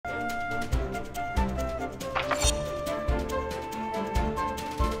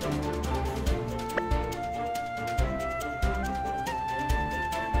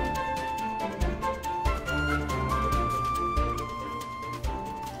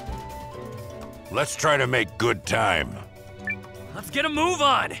Let's try to make good time. Let's get a move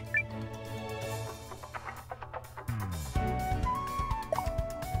on!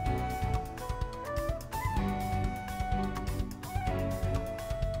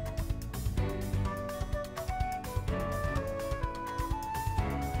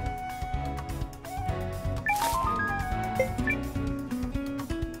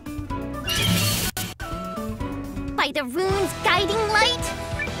 By the rune's guiding light,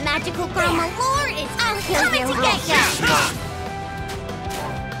 magical girl Malore is coming to get ya!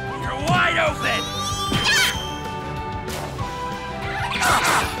 You're wide open!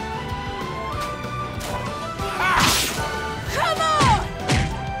 Come on!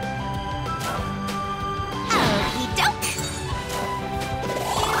 Okey doke!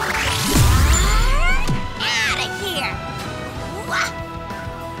 Outta here!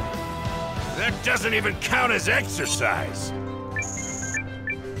 That doesn't even count as exercise.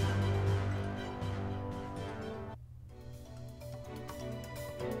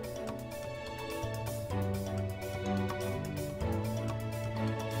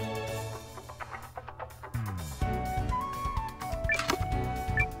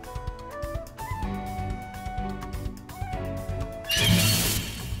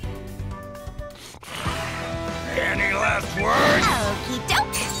 Any last words? Okey doke!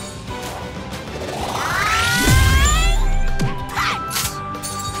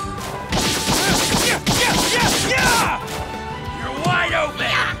 You're wide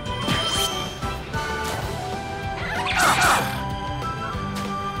open!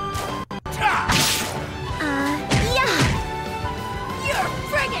 Yeah! You're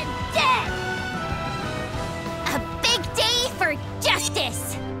friggin' dead! A big day for justice!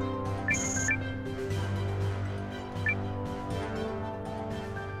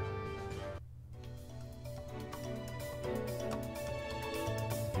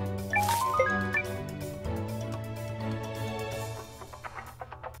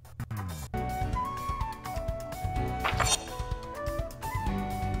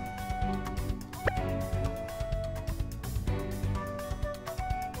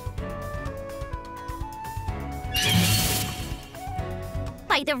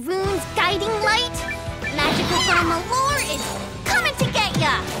 By the rune's guiding light, magical girl Malore is coming to get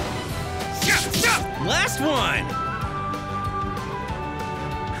ya! Last one!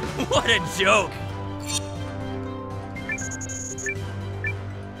 What a joke!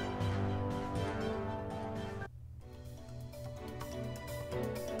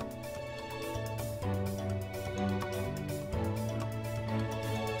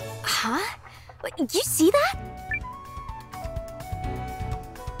 Huh? Did you see that?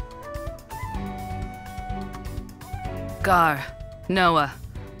 Gar, Noah,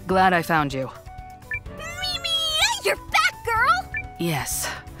 glad I found you. Mimi! You're back, girl! Yes.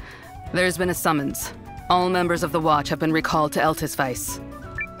 There's been a summons. All members of the Watch have been recalled to Eltisvice.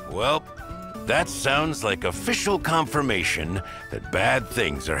 Well, that sounds like official confirmation that bad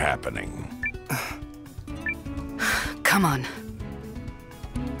things are happening. Come on.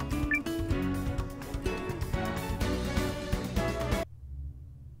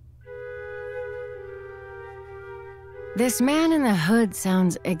 This man in the hood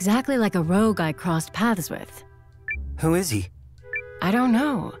sounds exactly like a rogue I crossed paths with. Who is he? I don't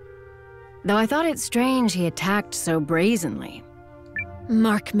know. Though I thought it strange he attacked so brazenly.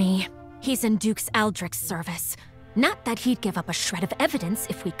 Mark me. He's in Duke's Aldrich's service. Not that he'd give up a shred of evidence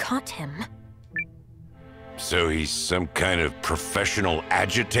if we caught him. So he's some kind of professional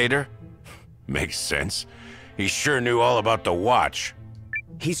agitator? Makes sense. He sure knew all about the Watch.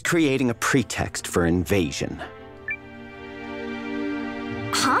 He's creating a pretext for invasion.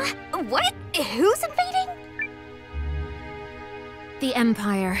 Huh? What? Who's invading? The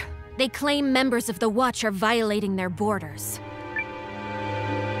Empire. They claim members of the Watch are violating their borders.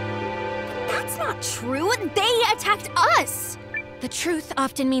 That's not true. They attacked us! The truth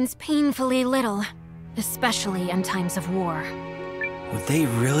often means painfully little, especially in times of war. Would they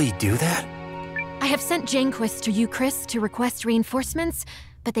really do that? I have sent Janequist to Eucharist to request reinforcements,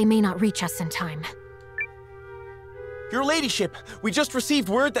 but they may not reach us in time. Your ladyship, we just received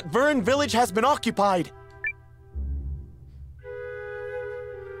word that Vern Village has been occupied.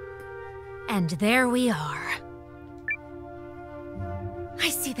 And there we are. I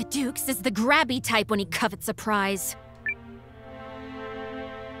see the Duke's is the grabby type when he covets a prize.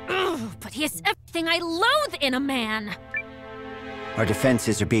 Ugh, but he has everything I loathe in a man! Our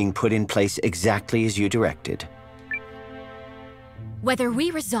defenses are being put in place exactly as you directed. Whether we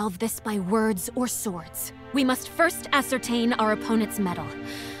resolve this by words or swords, we must first ascertain our opponent's mettle.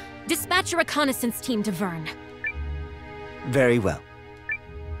 Dispatch a reconnaissance team to Vern. Very well.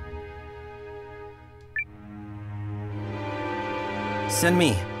 Send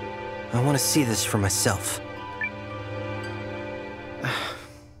me. I want to see this for myself.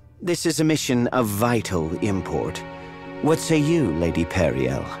 This is a mission of vital import. What say you, Lady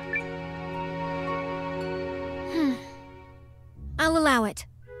Periel? I'll allow it.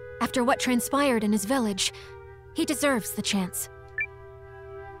 After what transpired in his village, he deserves the chance.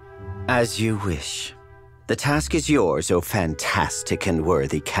 As you wish. The task is yours, O fantastic and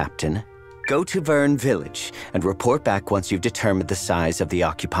worthy captain. Go to Vern Village and report back once you've determined the size of the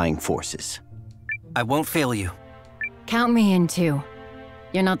occupying forces. I won't fail you. Count me in too.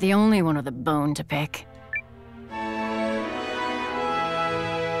 You're not the only one with a bone to pick.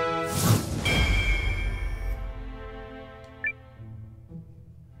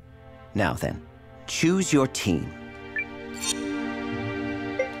 Now then, choose your team.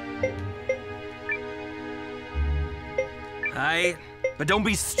 But don't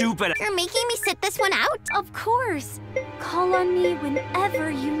be stupid. You're making me sit this one out? Of course. Call on me whenever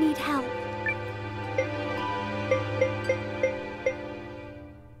you need help.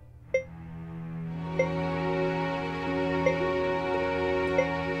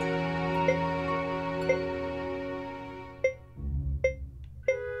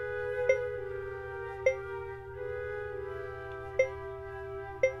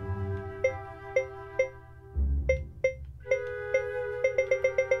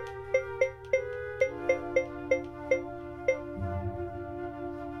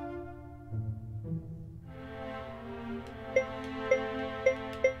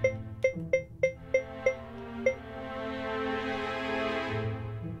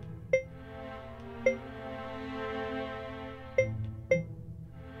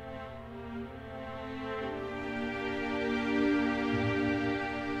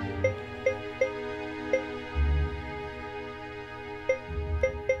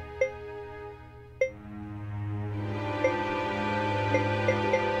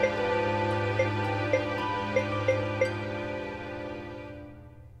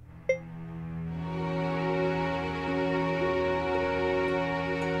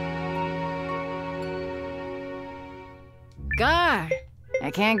 Gar,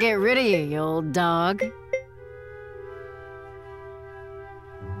 I can't get rid of you, you old dog.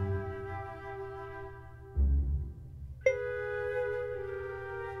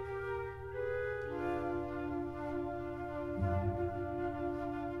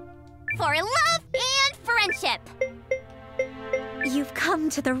 For love and friendship! You've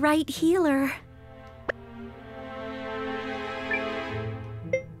come to the right healer.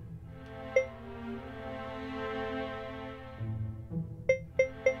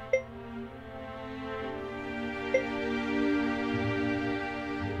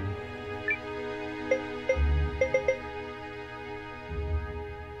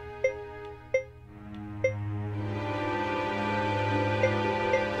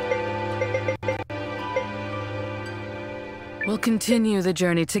 We'll continue the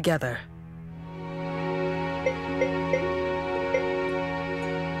journey together.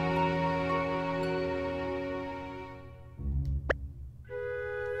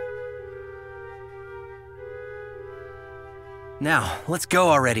 Now, let's go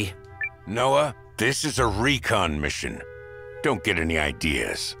already. Noah, this is a recon mission. Don't get any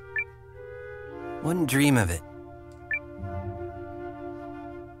ideas. Wouldn't dream of it.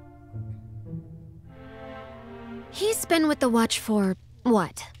 He's been with the Watch for,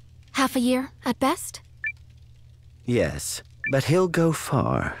 what, half a year at best? Yes, but he'll go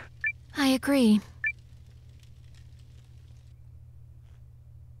far. I agree.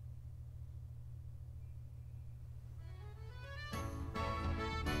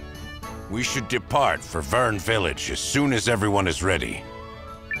 We should depart for Vern Village as soon as everyone is ready.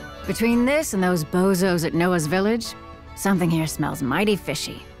 Between this and those bozos at Noah's village, something here smells mighty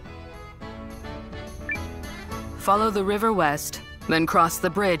fishy. Follow the river west, then cross the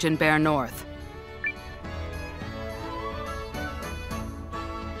bridge and bear north.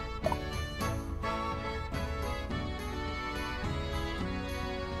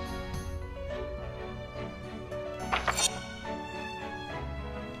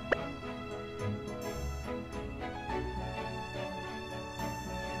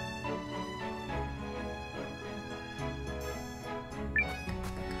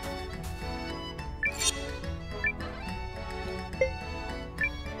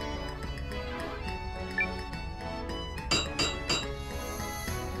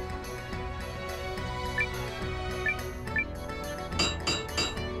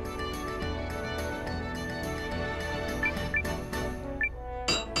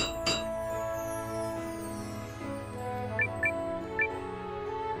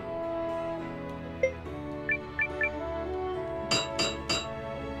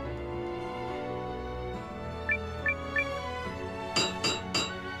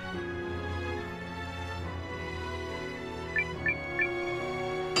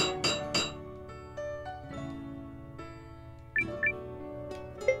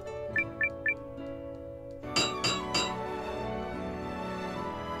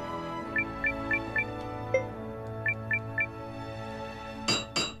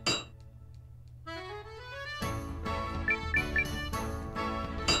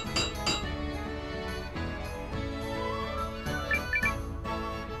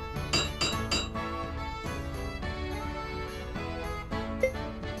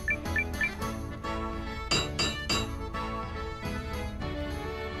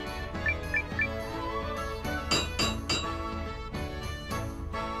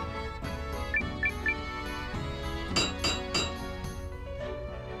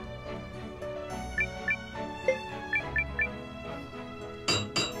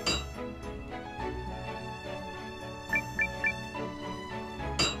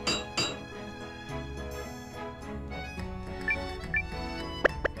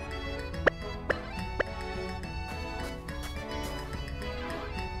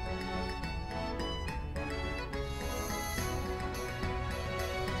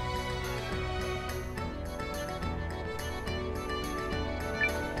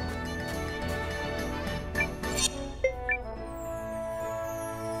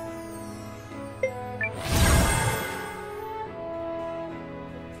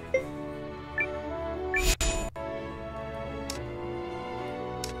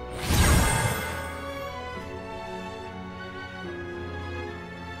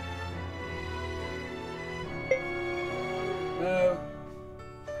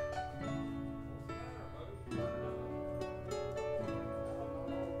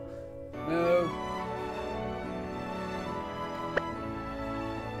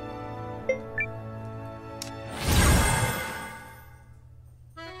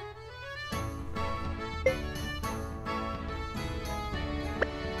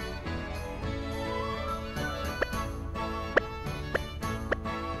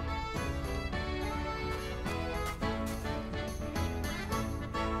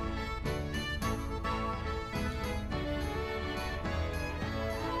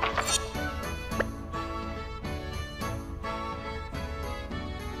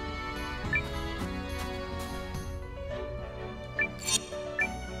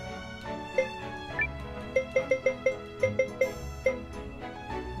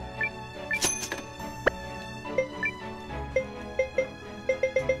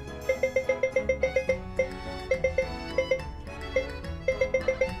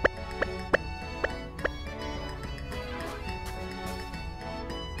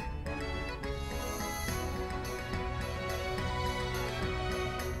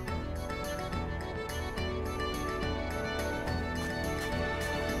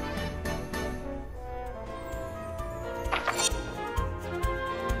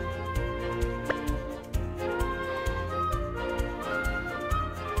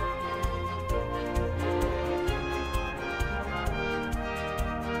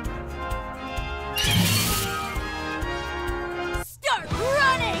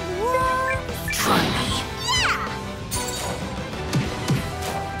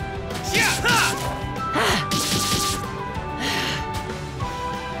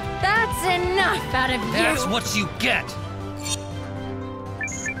 out of you! That's what you get!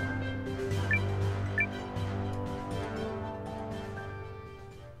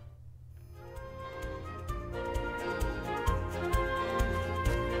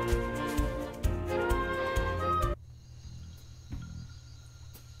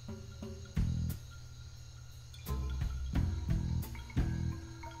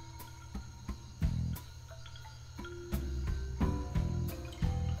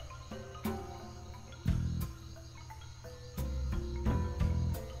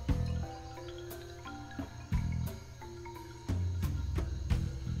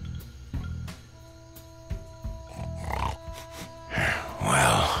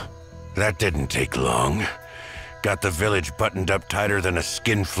 That didn't take long. Got the village buttoned up tighter than a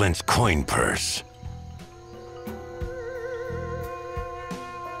skinflint's coin purse.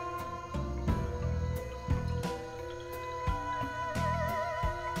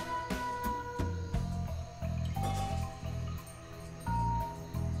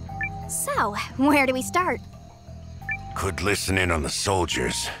 So, where do we start? Could listen in on the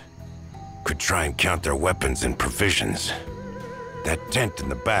soldiers. Could try and count their weapons and provisions. That tent in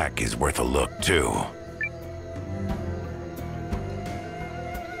the back is worth a look, too.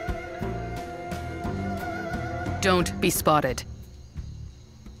 Don't be spotted.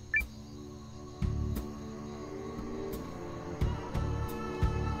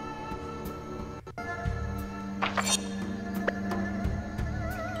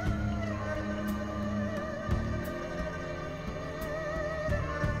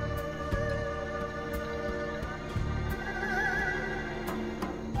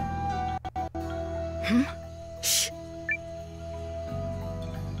 Shh.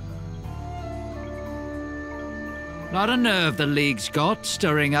 Not a nerve the League's got,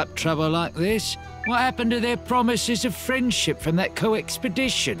 stirring up trouble like this. What happened to their promises of friendship from that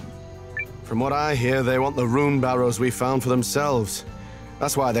co-expedition? From what I hear, they want the rune barrows we found for themselves.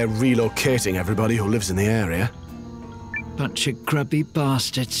 That's why they're relocating everybody who lives in the area. Bunch of grubby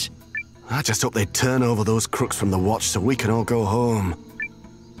bastards. I just hope they turn over those crooks from the Watch so we can all go home.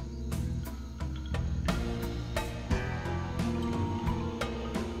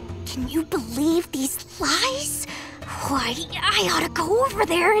 Can you believe these lies? Why, I ought to go over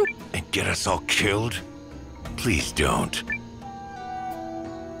there and... And get us all killed? Please don't.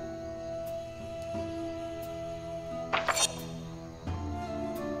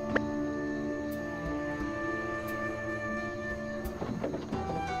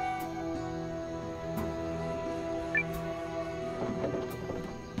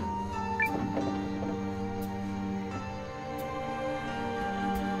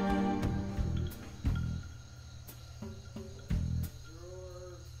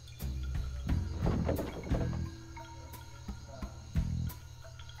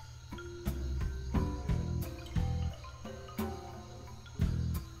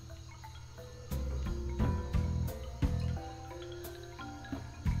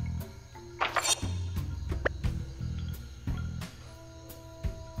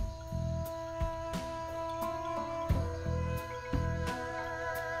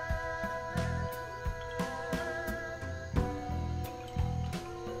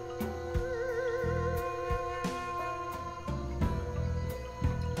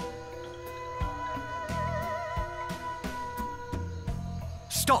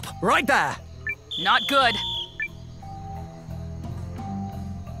 Stop! Right there! Not good.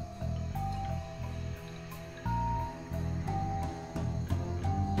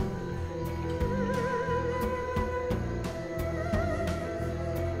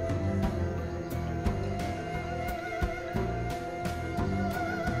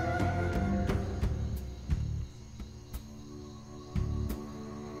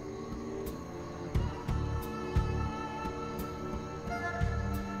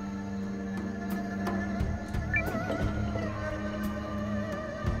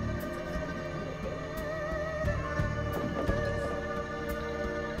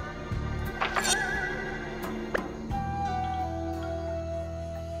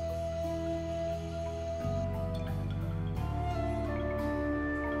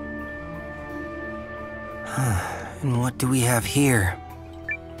 And what do we have here?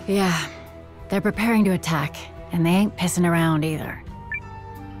 Yeah, they're preparing to attack, and they ain't pissing around either.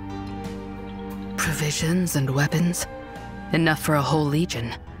 Provisions and weapons. Enough for a whole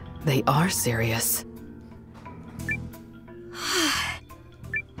legion. They are serious.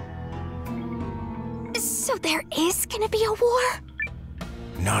 So there is gonna be a war?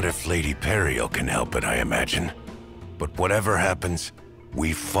 Not if Lady Periel can help it, I imagine. But whatever happens,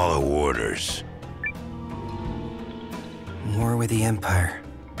 we follow orders. War with the Empire.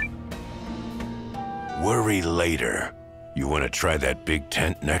 Worry later. You want to try that big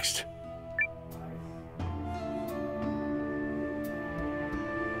tent next?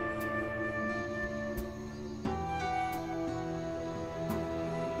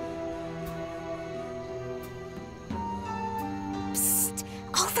 Psst!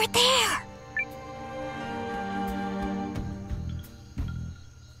 Over there!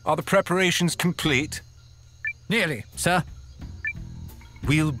 Are the preparations complete? Nearly, sir.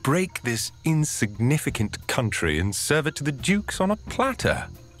 We'll break this insignificant country and serve it to the dukes on a platter.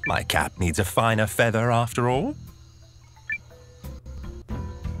 My cap needs a finer feather after all.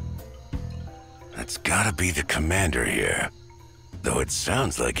 That's gotta be the commander here. Though it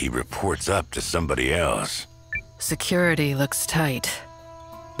sounds like he reports up to somebody else. Security looks tight.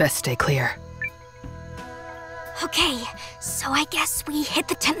 Best stay clear. Okay, so I guess we hit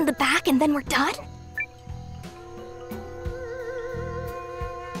the tent in the back and then we're done?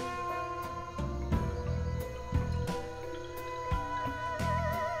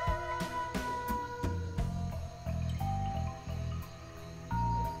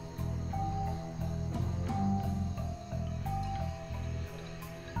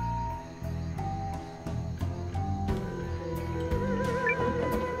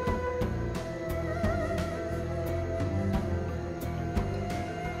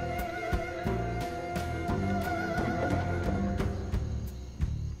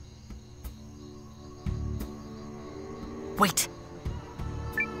 Wait.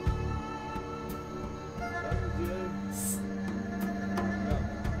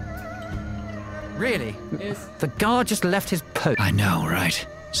 Really? The guard just left his post. I know, right?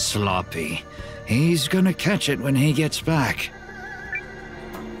 Sloppy. He's gonna catch it when he gets back.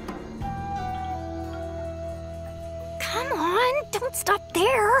 Come on, don't stop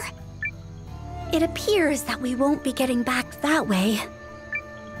there. It appears that we won't be getting back that way.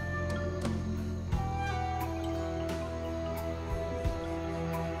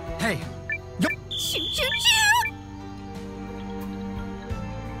 Hey, Shoot, shoot, shoot!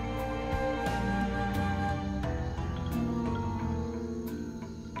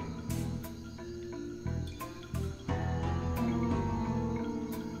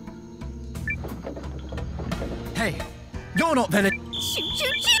 hey, you're not villain. Shoot,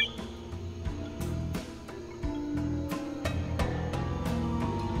 shoot, shoot!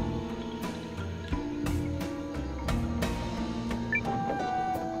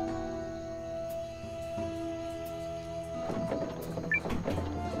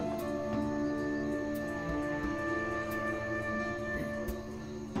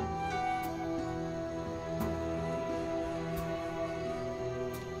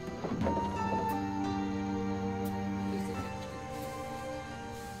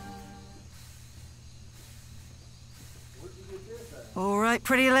 All right,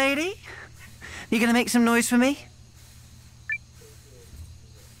 pretty lady. You gonna make some noise for me?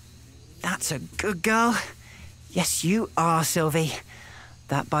 That's a good girl. Yes, you are, Sylvie.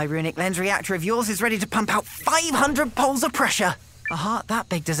 That birunic lens reactor of yours is ready to pump out 500 poles of pressure. A heart that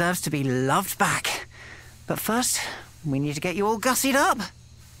big deserves to be loved back. But first, we need to get you all gussied up.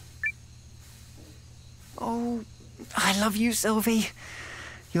 Oh, I love you, Sylvie.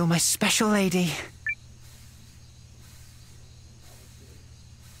 You're my special lady.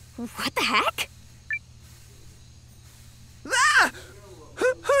 What the heck? Ah! Who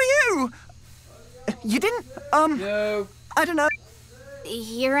are you? You didn't, No. I don't know.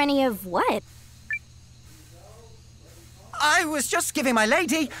 Hear any of what? I was just giving my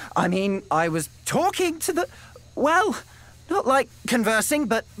lady. I was talking to the... Well, not like conversing,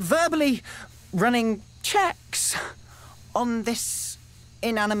 but verbally running checks on this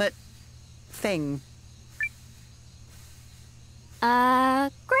inanimate thing.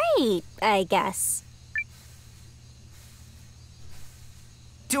 Great, I guess.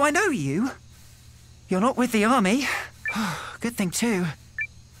 Do I know you? You're not with the army. Good thing, too.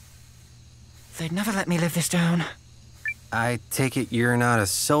 They'd never let me live this down. I take it you're not a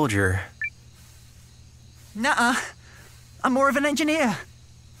soldier. Nuh-uh. I'm more of an engineer.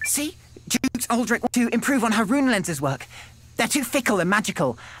 See? Dukes Aldrich want to improve on how rune lenses work. They're too fickle and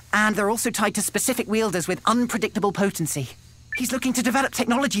magical, and they're also tied to specific wielders with unpredictable potency. He's looking to develop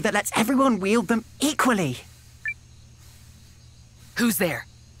technology that lets everyone wield them equally. Who's there?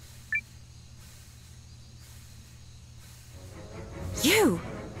 You!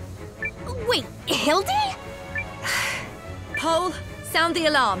 Wait, Hildy? Pole, sound the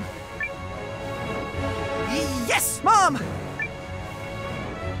alarm. Yes, Mom!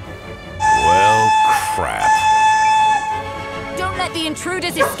 Well, crap. Don't let the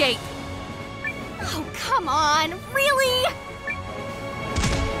intruders escape. Oh, come on, really?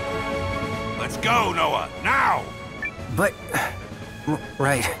 Let's go, Noah, now! But...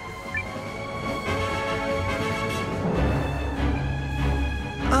 right.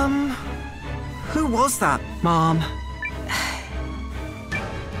 Who was that, Mom?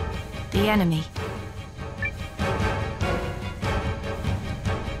 The enemy.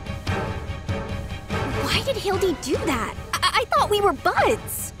 Why did Hildy do that? I thought we were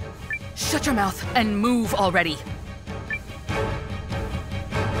buds. Shut your mouth and move already.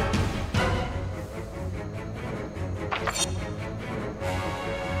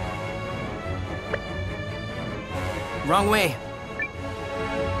 Wrong way.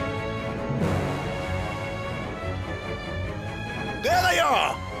 There they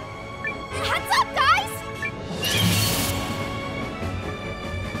are! Heads up, guys!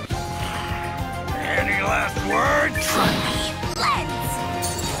 Any last words? Let's!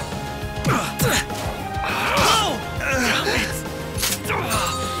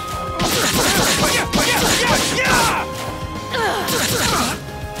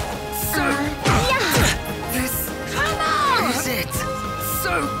 Is it?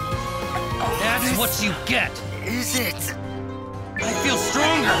 So... That's what you get. Is it? I feel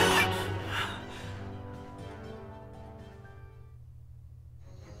stronger.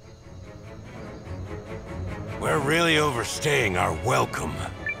 We're really overstaying our welcome.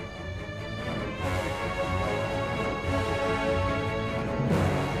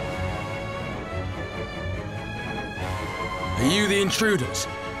 Are you the intruders?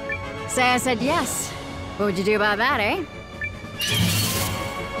 Say I said yes. What would you do about that, eh?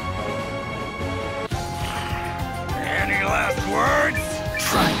 Any last words?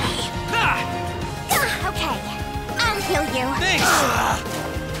 Try me. Okay, I'll heal you. Thanks.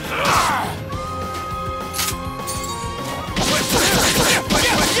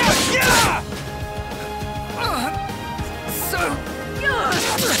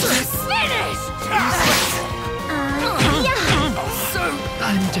 Finished! So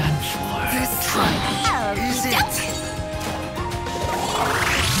I'm done for. Try me. Is it?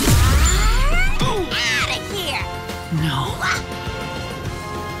 Out of here! No.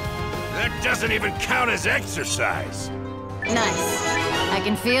 That doesn't even count as exercise. Nice. I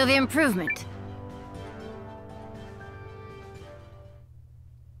can feel the improvement.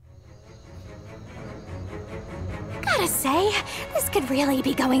 Gotta say, this could really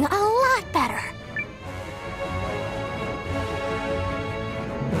be going a lot better.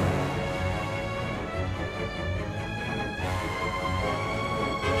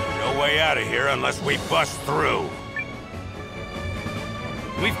 No way out of here unless we bust through.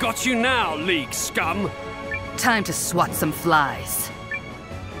 We've got you now, League scum. Time to swat some flies.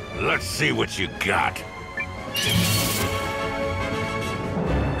 Let's see what you got.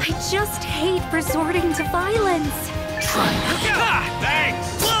 I just hate resorting to violence. Thanks!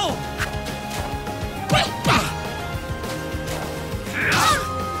 Whoa!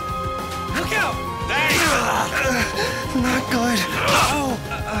 Look out! Thanks! Not good.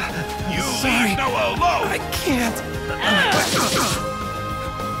 You leave Noah alone! I can't.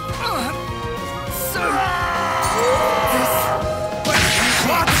 So...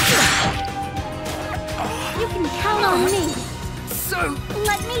 You can count on me. So...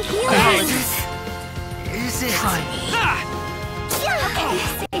 Let me heal you. Is it? Okay,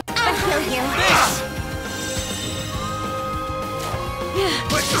 I'll heal you.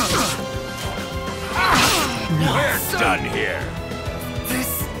 We're done here.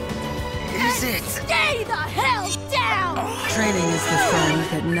 This... is it? Stay the hell down! Training is the friend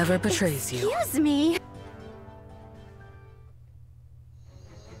that never betrays you. Excuse me.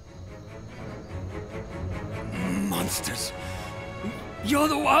 Monsters. You're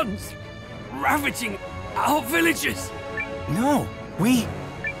the ones ravaging our villages. No, we...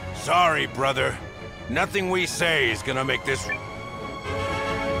 Sorry, brother. Nothing we say is gonna make this...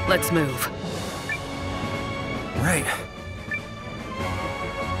 Let's move. Right.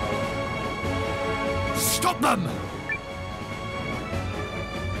 Stop them!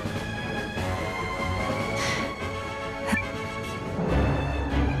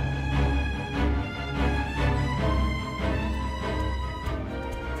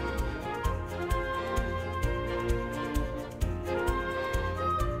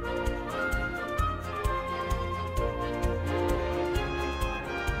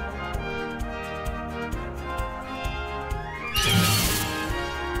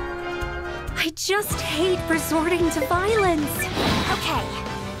 I just hate resorting to violence. Okay,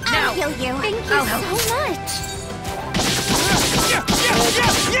 I'll heal you. Thank you so much.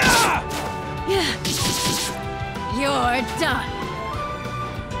 You're done.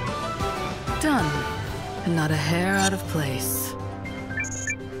 Done. And not a hair out of place.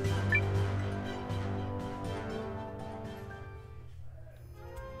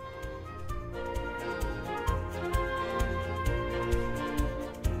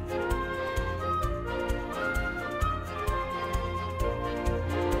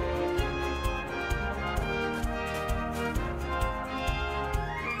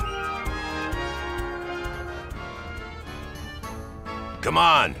 Come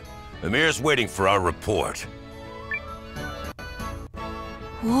on. Amir's waiting for our report.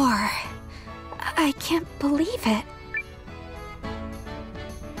 War. I can't believe it.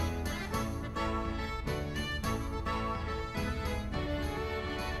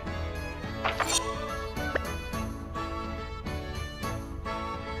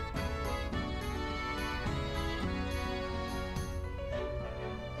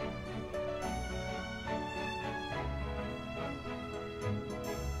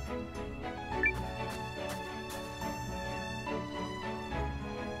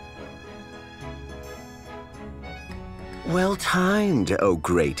 Well timed, oh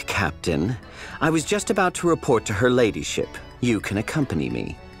great captain. I was just about to report to her ladyship. You can accompany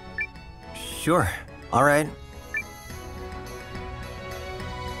me. Sure. All right.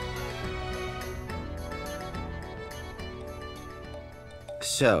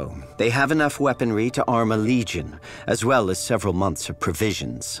 So, they have enough weaponry to arm a legion, as well as several months of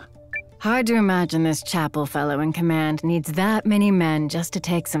provisions. Hard to imagine this chapel fellow in command needs that many men just to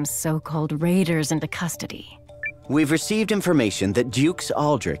take some so-called raiders into custody. We've received information that Dukes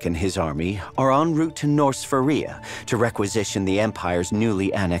Aldrich and his army are en route to Norsfaria to requisition the Empire's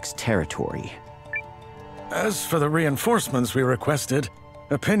newly annexed territory. As for the reinforcements we requested,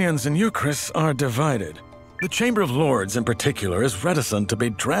 opinions in Euchris are divided. The Chamber of Lords in particular is reticent to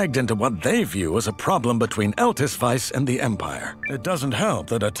be dragged into what they view as a problem between Eltisvice and the Empire. It doesn't help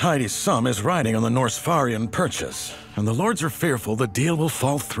that a tidy sum is riding on the Norsfarian purchase, and the Lords are fearful the deal will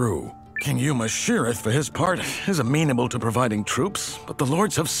fall through. King Yuma Shirith, for his part, is amenable to providing troops, but the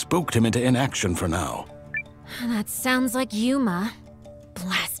Lords have spooked him into inaction for now. That sounds like Yuma.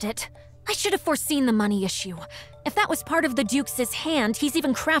 Blast it. I should have foreseen the money issue. If that was part of the Duke's hand, he's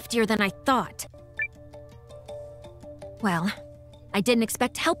even craftier than I thought. Well, I didn't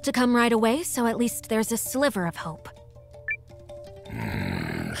expect help to come right away, so at least there's a sliver of hope.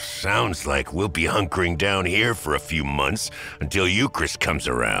 Sounds like we'll be hunkering down here for a few months until Euchris comes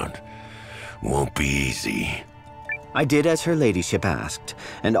around. Won't be easy. I did as her ladyship asked,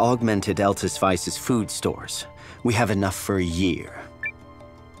 and augmented Eltisvice's food stores. We have enough for a year.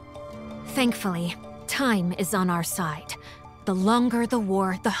 Thankfully, time is on our side. The longer the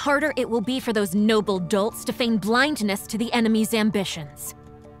war, the harder it will be for those noble dolts to feign blindness to the enemy's ambitions.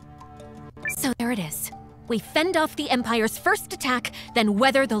 So there it is. We fend off the Empire's first attack, then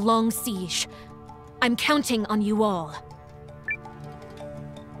weather the long siege. I'm counting on you all.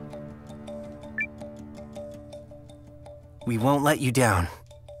 We won't let you down.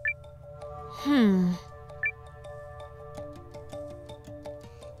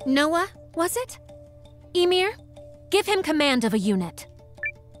 Noah, was it? Emir? Give him command of a unit.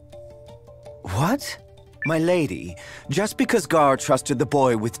 What? My lady, just because Gar trusted the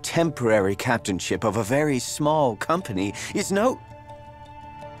boy with temporary captainship of a very small company is no...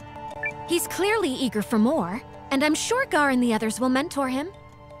 He's clearly eager for more, and I'm sure Gar and the others will mentor him.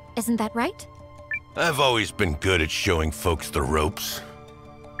 Isn't that right? I've always been good at showing folks the ropes.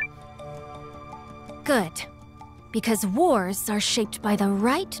 Good. Because wars are shaped by the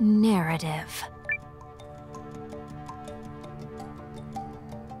right narrative.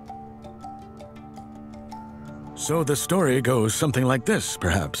 So the story goes something like this,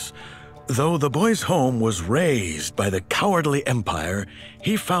 perhaps. Though the boy's home was razed by the cowardly Empire,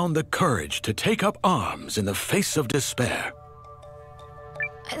 he found the courage to take up arms in the face of despair.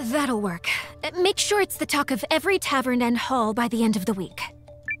 That'll work. Make sure it's the talk of every tavern and hall by the end of the week.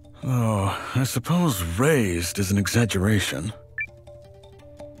 Oh, I suppose razed is an exaggeration.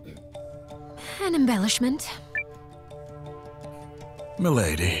 An embellishment.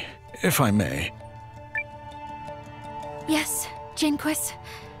 Milady, if I may. Yes, Jinquis.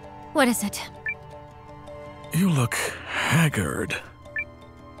 What is it? You look haggard.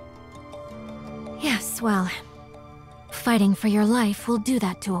 Yes, well, fighting for your life will do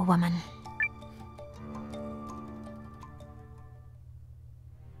that to a woman.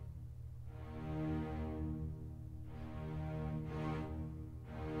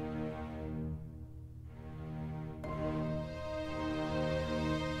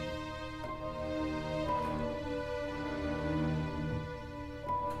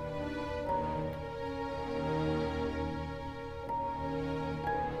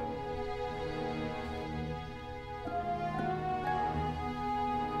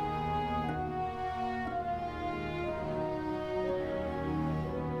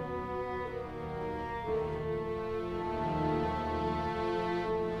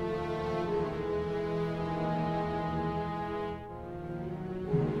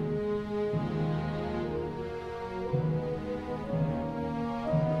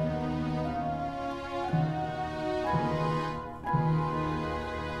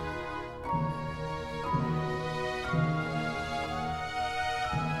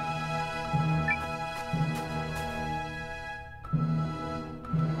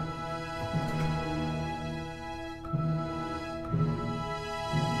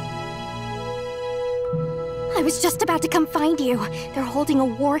 I was just about to come find you. They're holding a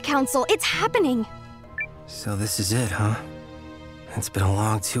war council. It's happening. So this is it, huh? It's been a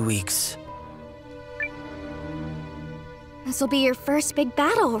long 2 weeks. This'll be your first big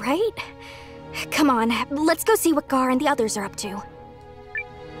battle, right? Come on, let's go see what Gar and the others are up to.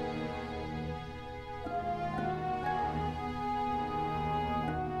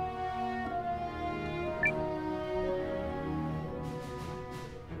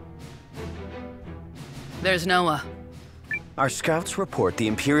 There's Noah. Our scouts report the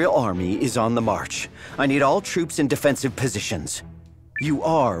Imperial Army is on the march. I need all troops in defensive positions. You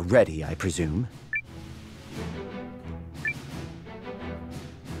are ready, I presume?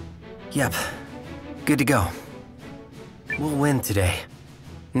 Yep. Good to go. We'll win today.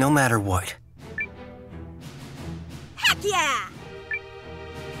 No matter what. Heck yeah!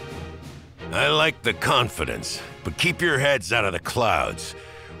 I like the confidence, but keep your heads out of the clouds.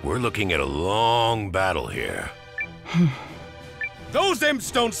 We're looking at a long battle here. Those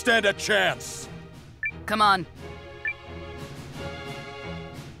imps don't stand a chance! Come on.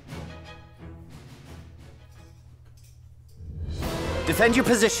 Defend your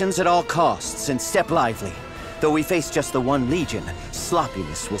positions at all costs and step lively. Though we face just the one legion,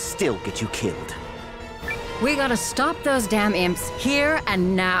 sloppiness will still get you killed. We gotta stop those damn imps here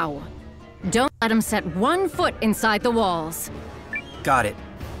and now. Don't let them set 1 foot inside the walls. Got it.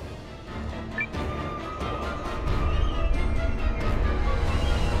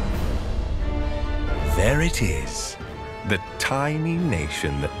 There it is. The tiny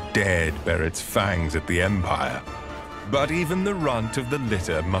nation that dared bare its fangs at the Empire. But even the runt of the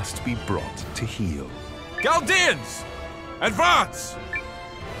litter must be brought to heel. Chaldeans! Advance!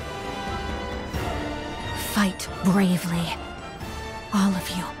 Fight bravely. All of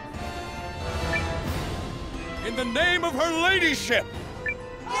you. In the name of her ladyship!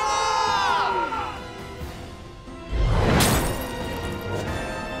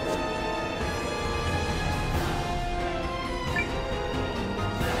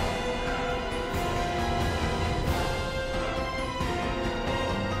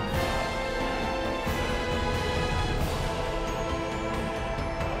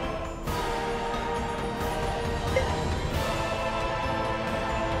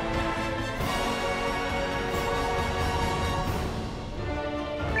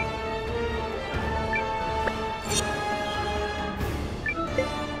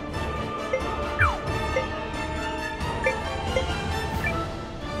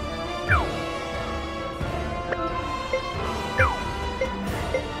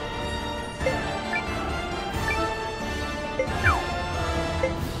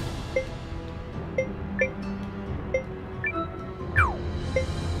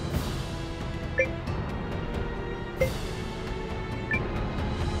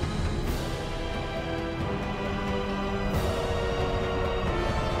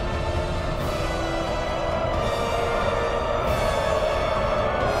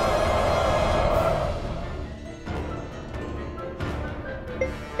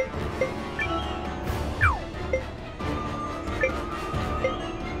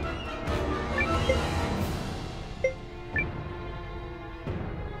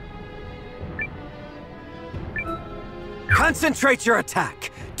 Concentrate your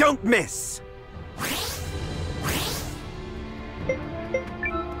attack! Don't miss!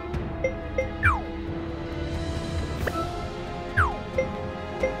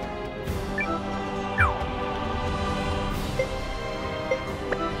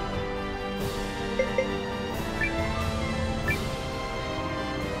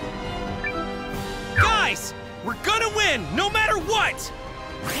 Guys! We're gonna win, no matter what!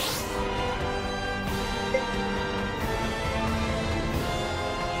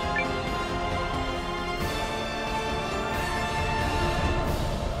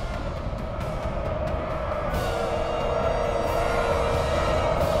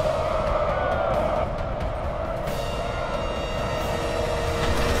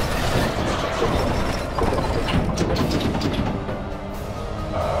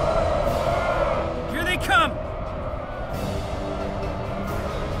 Here they come!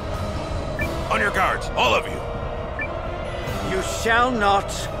 On your guards, all of you. You shall not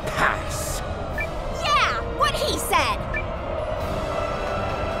pass. Yeah, what he said!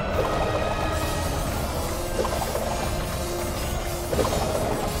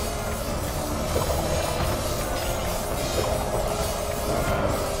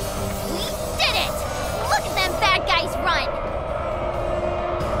 We did it! Look at them bad guys run!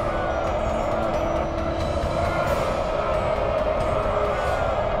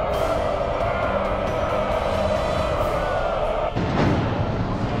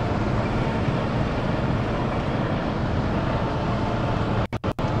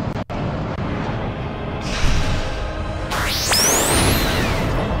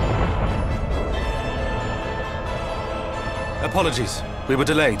 Apologies. We were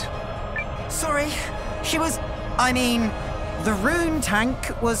delayed. Sorry. The rune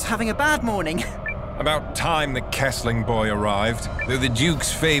tank was having a bad morning. About time the Kessling boy arrived. Though the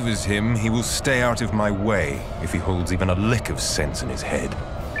Duke's favors him, he will stay out of my way if he holds even a lick of sense in his head.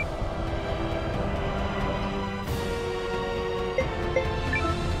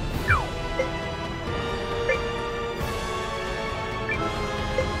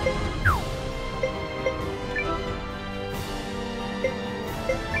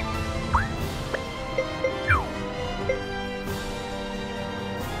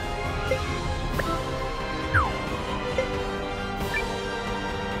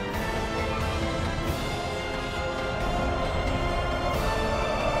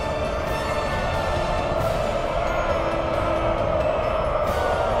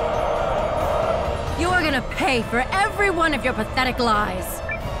 Pay for every one of your pathetic lies.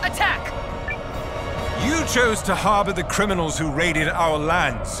 Attack! You chose to harbor the criminals who raided our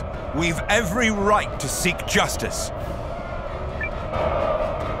lands. We've every right to seek justice.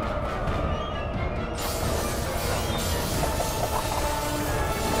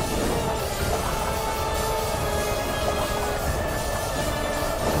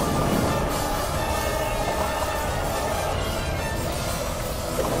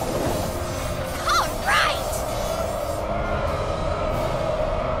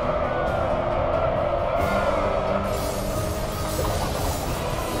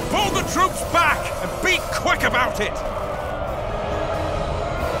 Troops back, and be quick about it!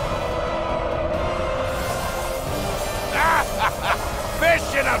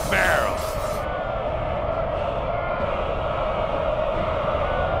 Fish in a barrel!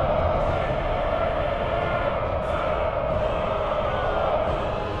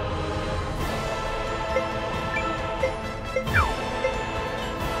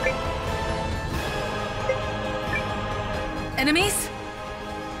 Enemies?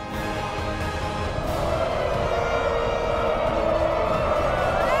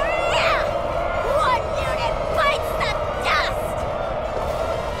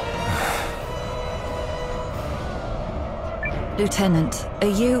 Lieutenant, are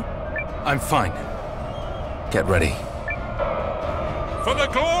you... I'm fine. Get ready. For the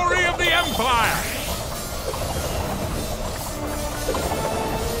glory of the Empire!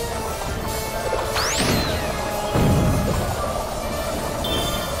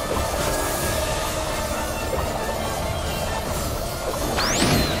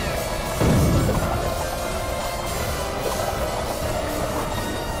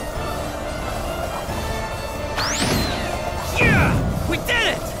 We did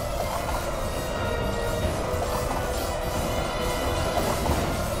it!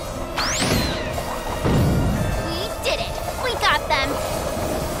 We did it! We got them!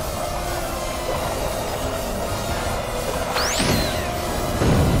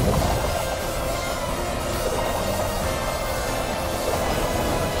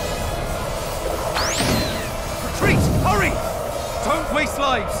 Retreat! Hurry! Don't waste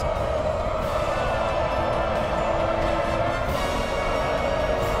lives!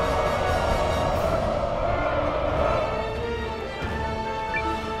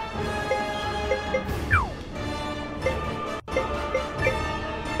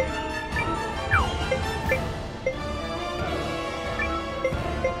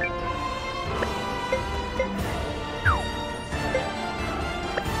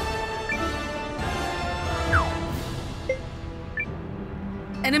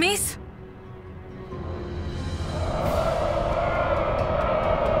 Enemies?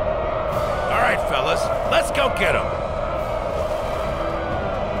 All right, fellas, let's go get them.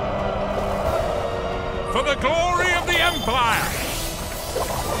 For the glory of the Empire!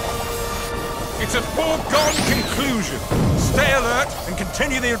 It's a foregone conclusion. Stay alert and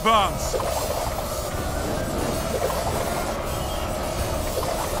continue the advance.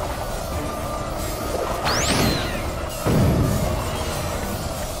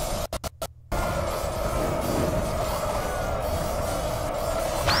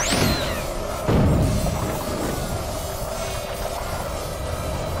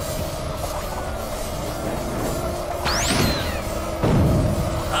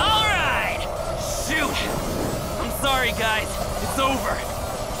 Sorry, guys. It's over.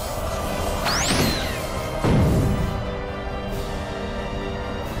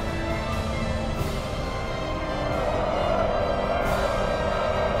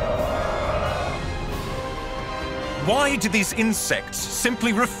 Why do these insects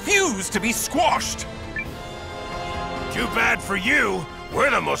simply refuse to be squashed? Too bad for you.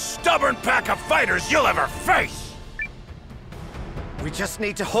 We're the most stubborn pack of fighters you'll ever face. We just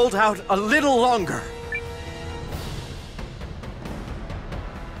need to hold out a little longer.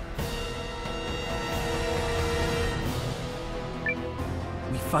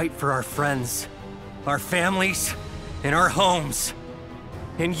 fight for our friends, our families, and our homes.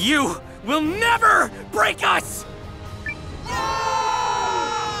 And you will never break us!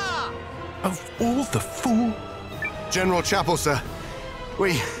 Of all the fool... General Chapel, sir.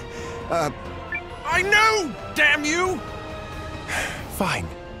 I know, damn you! Fine.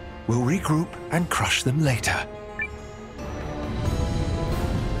 We'll regroup and crush them later.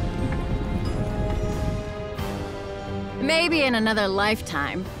 Maybe in another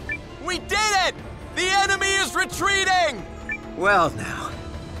lifetime. We did it! The enemy is retreating! Well now,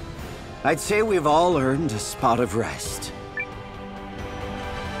 I'd say we've all earned a spot of rest.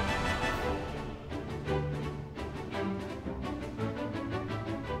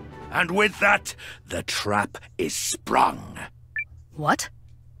 And with that, the trap is sprung. What?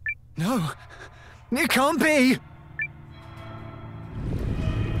 No, it can't be!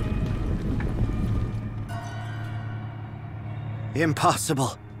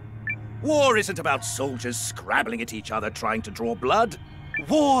 Impossible. War isn't about soldiers scrabbling at each other trying to draw blood.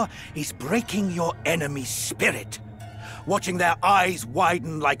 War is breaking your enemy's spirit, watching their eyes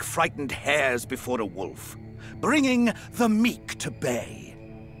widen like frightened hares before a wolf, bringing the meek to bay.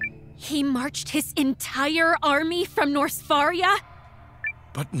 He marched his entire army from Norsfaria?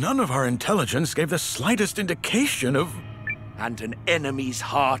 But none of our intelligence gave the slightest indication of... And an enemy's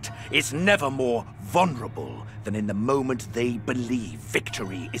heart is never more vulnerable than in the moment they believe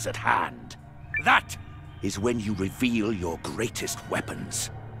victory is at hand. That is when you reveal your greatest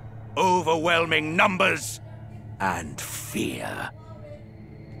weapons. Overwhelming numbers and fear.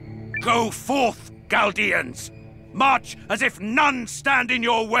 Go forth, Chaldeans! March as if none stand in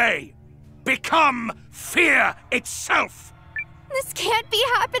your way! Become fear itself! This can't be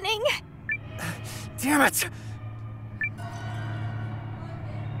happening! Damn it!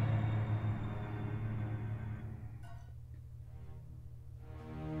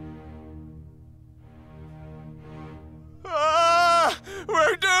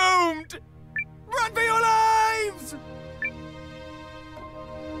 We're doomed! Run for your lives!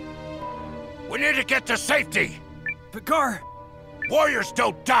 We need to get to safety! But Gar... Warriors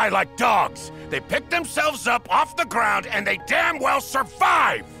don't die like dogs! They pick themselves up off the ground and they damn well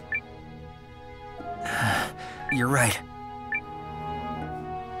survive! You're right.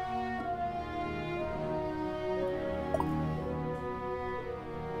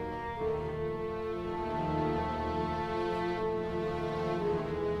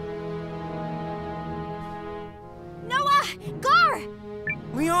 Noah! Gar!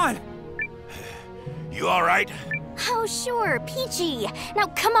 Leon! You alright? Oh, sure, peachy. Now,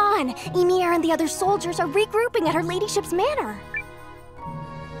 come on. Ymir and the other soldiers are regrouping at Her Ladyship's manor.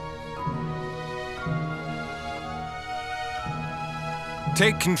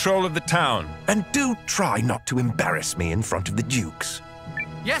 Take control of the town, and do try not to embarrass me in front of the dukes.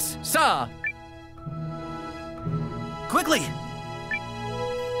 Yes, sir! Quickly!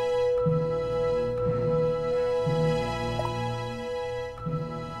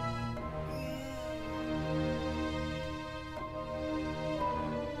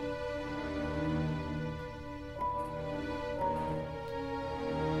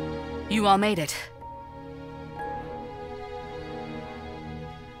 You all made it.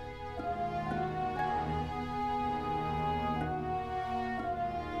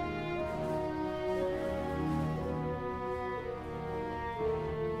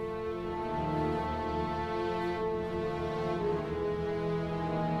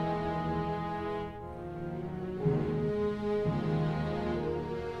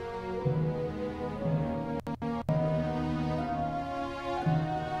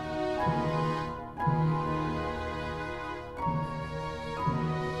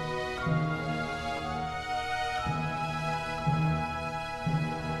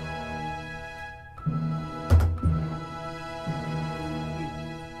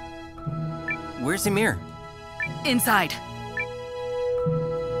 Where's Ymir? Inside.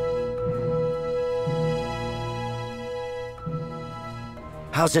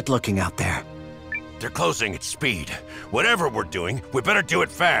 How's it looking out there? They're closing at speed. Whatever we're doing, we better do it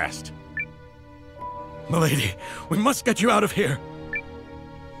fast. Milady, we must get you out of here.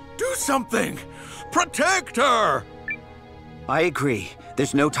 Do something! Protect her! I agree.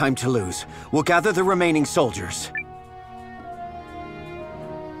 There's no time to lose. We'll gather the remaining soldiers.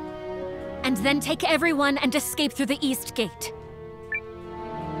 And then take everyone and escape through the east gate.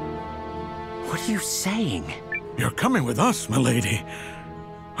 What are you saying? You're coming with us, milady.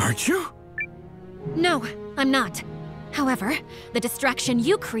 Aren't you? No, I'm not. However, the distraction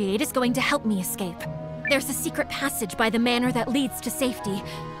you create is going to help me escape. There's a secret passage by the manor that leads to safety.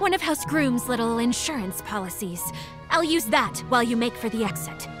 One of House Groom's little insurance policies. I'll use that while you make for the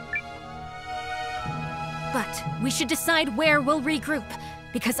exit. But we should decide where we'll regroup,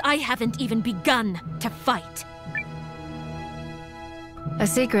 because I haven't even begun to fight. A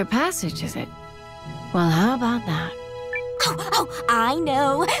secret passage, is it? Well, how about that? Oh, I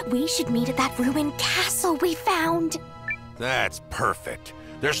know. We should meet at that ruined castle we found. That's perfect.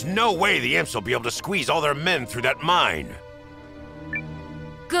 There's no way the imps will be able to squeeze all their men through that mine.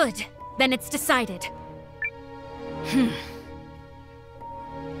 Good. Then it's decided.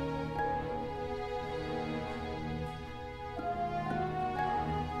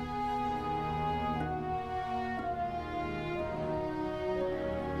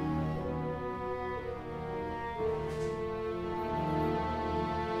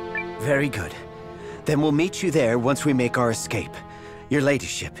 Very good. Then we'll meet you there once we make our escape. Your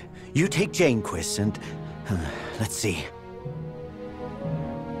ladyship, you take Janequist and... let's see.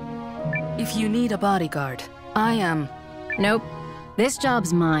 If you need a bodyguard, I am... Nope. This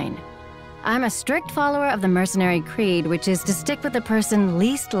job's mine. I'm a strict follower of the mercenary creed, which is to stick with the person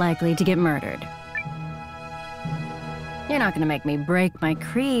least likely to get murdered. You're not gonna make me break my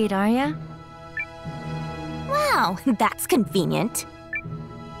creed, are ya? Wow, that's convenient.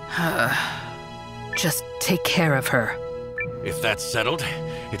 Just take care of her. If that's settled,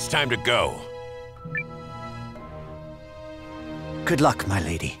 it's time to go. Good luck, my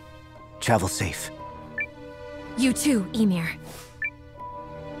lady. Travel safe. You too, Emir.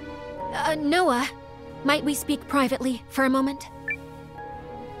 Noah, might we speak privately for a moment?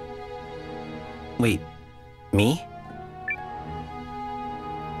 Wait, me?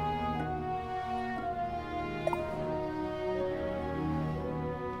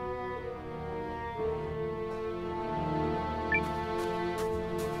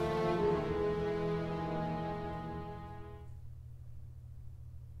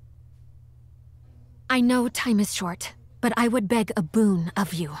 I know time is short, but I would beg a boon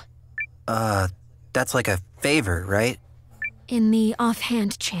of you. That's like a favor, right? In the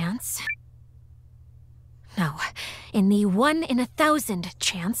offhand chance... No, in the 1 in 1,000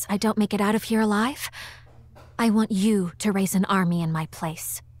 chance I don't make it out of here alive, I want you to raise an army in my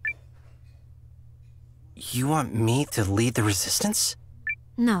place. You want me to lead the resistance?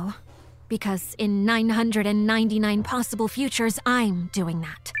 No, because in 999 possible futures, I'm doing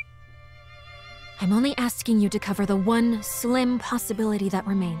that. I'm only asking you to cover the one slim possibility that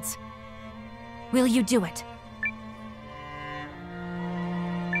remains. Will you do it?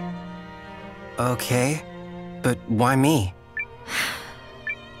 Okay, but why me?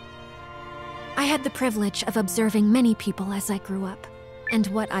 I had the privilege of observing many people as I grew up, and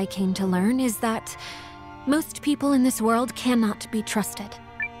what I came to learn is that most people in this world cannot be trusted.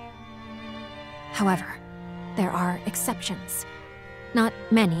 However, there are exceptions. Not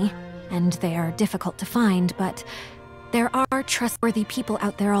many, and they are difficult to find, but there are trustworthy people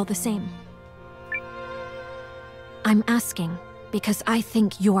out there all the same. I'm asking because I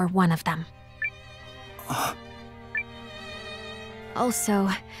think you're one of them. Also,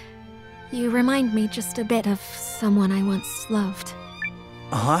 you remind me just a bit of someone I once loved.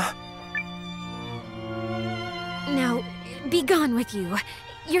 Huh? Now, be gone with you.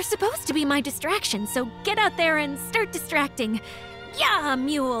 You're supposed to be my distraction, so get out there and start distracting. Yeah,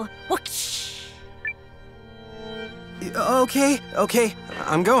 mule! Whoosh! Okay,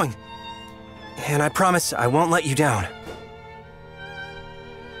 I'm going. And I promise I won't let you down.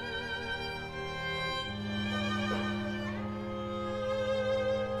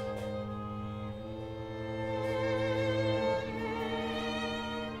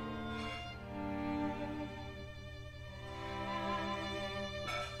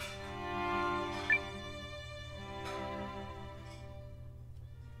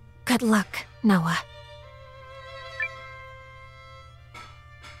 Good luck, Noah.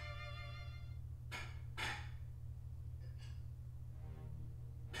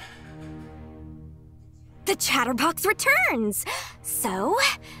 The Chatterbox returns! So,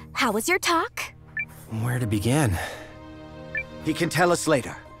 how was your talk? Where to begin? He can tell us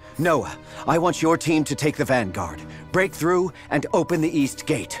later. Noah, I want your team to take the vanguard, break through, and open the east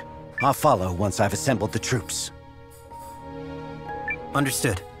gate. I'll follow once I've assembled the troops.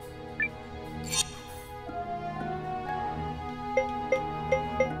 Understood.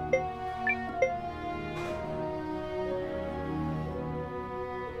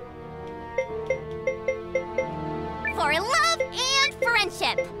 For love and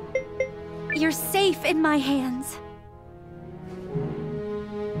friendship. You're safe in my hands.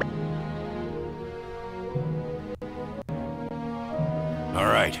 All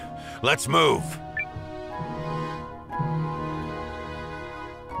right, let's move.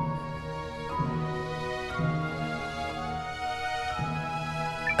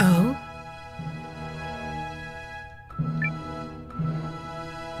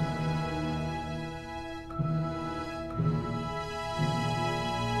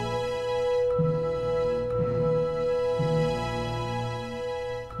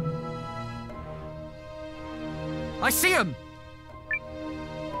 see him!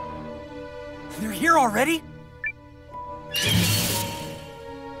 They're here already?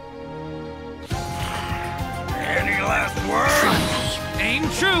 Any last words? Aim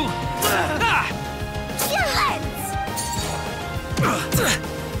true!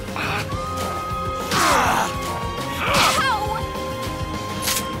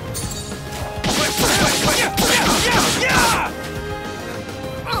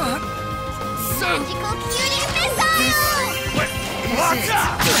 Magical cutie missile! Watch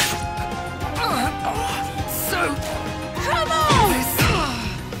out! So, come on!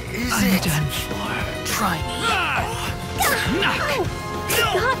 I'm done for. Try me. Knock!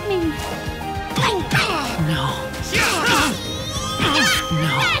 Got me! No.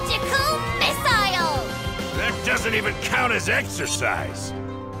 Magical missile! That doesn't even count as exercise.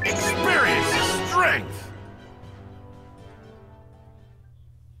 Experience is strength.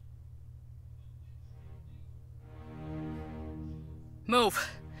 Move.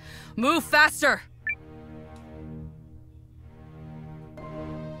 Move faster!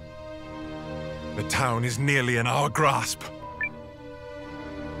 The town is nearly in our grasp.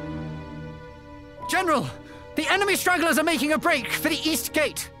 General! The enemy stragglers are making a break for the East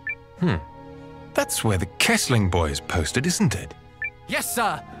Gate! That's where the Kessling boys posted, isn't it? Yes,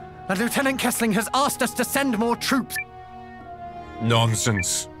 sir! And Lieutenant Kessling has asked us to send more troops.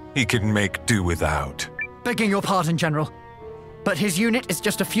 Nonsense. He can make do without. Begging your pardon, General. But his unit is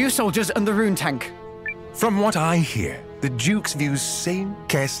just a few soldiers and the rune tank. From what I hear, the Dukes views Saint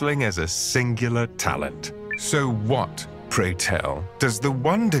Kessling as a singular talent. So what, pray tell, does the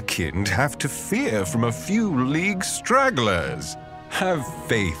Wonderkind have to fear from a few League stragglers? Have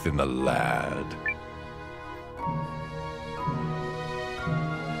faith in the lad.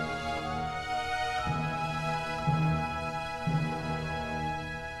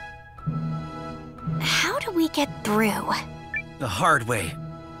 How do we get through? The hard way.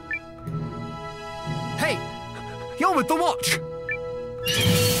 Hey! You're with the Watch!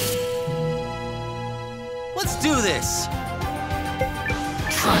 Let's do this!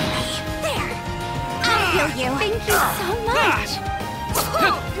 Try me. There! I'll heal you. Thank you so much.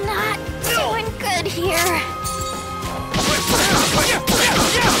 Not doing good here.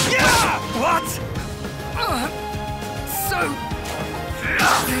 What?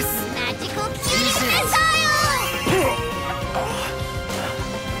 This magical cutie missile!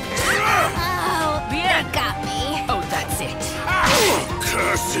 Oh, that got me. Oh, that's it.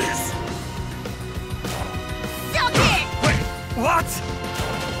 Curses! Stop it! What?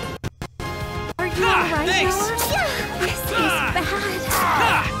 Are you alright, thanks. Noah? This is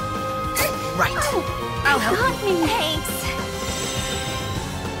bad. Right. Oh, I'll help got me. Thanks.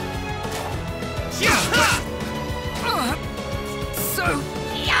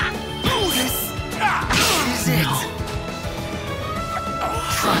 Is it?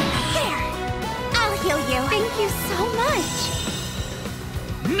 There. I'll heal you. Thank you so much.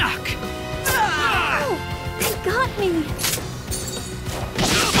 Knock! Oh, they got me.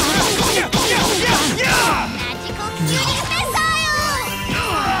 Magical cutie missile!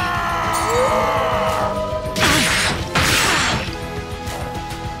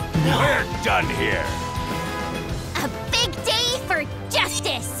 We're done here. A big day for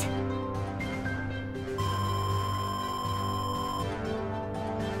justice.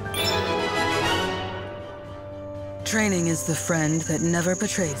 Training is the friend that never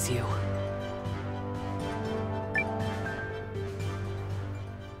betrays you.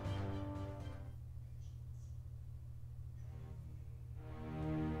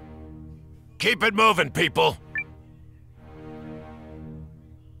 Keep it moving, people.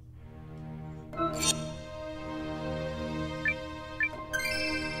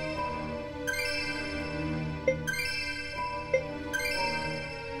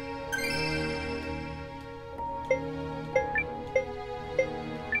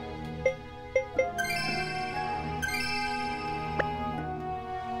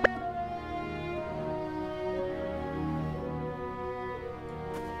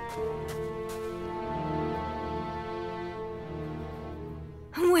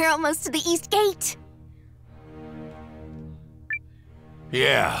 We're almost to the East Gate.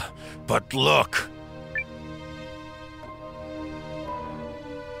 Yeah, but look.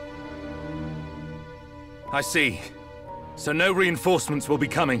 I see. So no reinforcements will be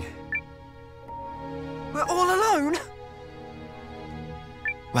coming. We're all alone?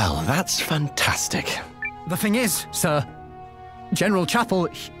 Well, that's fantastic. The thing is, sir, General Chapel,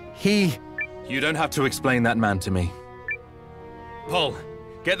 he... You don't have to explain that man to me. Paul,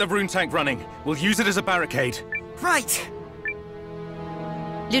 get the rune tank running. We'll use it as a barricade. Right!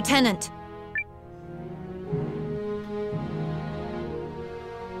 Lieutenant.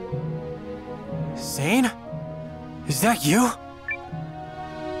 Zane? Is that you?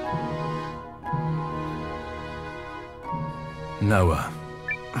 Noah.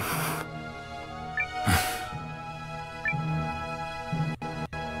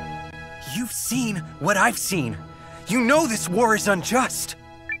 You've seen what I've seen. You know this war is unjust.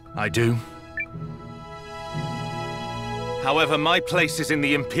 I do. However, my place is in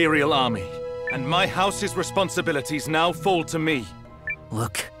the Imperial Army, and my house's responsibilities now fall to me.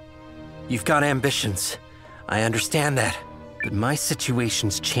 Look, you've got ambitions. I understand that. But my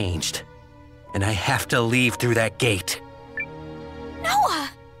situation's changed. And I have to leave through that gate. Noah!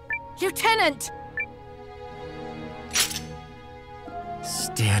 Lieutenant!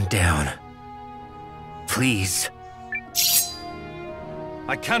 Stand down. Please.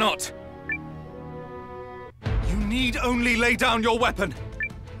 I cannot. You need only lay down your weapon.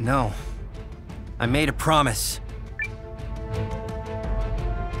 No. I made a promise.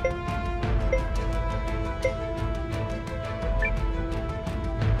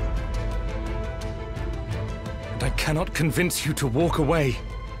 And I cannot convince you to walk away.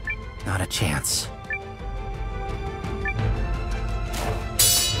 Not a chance.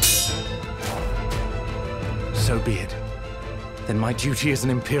 So be it. Then my duty as an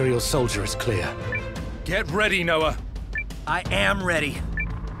Imperial soldier is clear. Get ready, Noah. I am ready.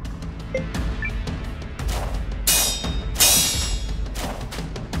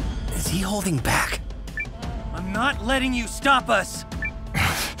 Is he holding back? I'm not letting you stop us!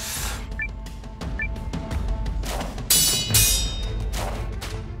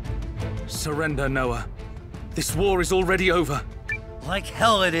 Surrender, Noah. This war is already over. Like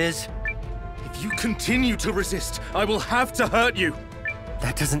hell it is. If you continue to resist, I will have to hurt you.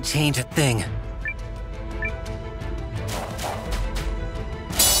 That doesn't change a thing.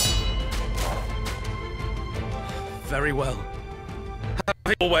 Very well. Have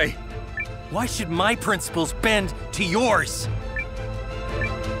it your way. Why should my principles bend to yours?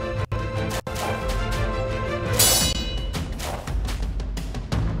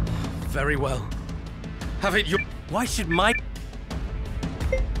 Very well. Have it your... Why should my...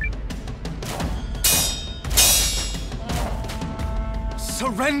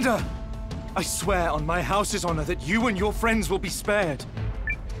 Surrender! I swear on my house's honor that you and your friends will be spared.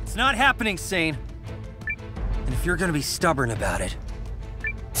 It's not happening, Sane. And if you're gonna be stubborn about it...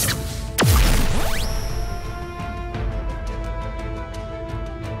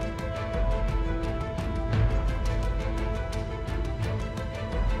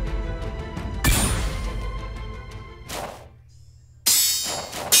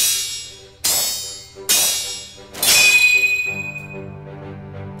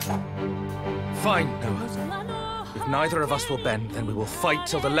 Fine, Noah. If neither of us will bend, then we will fight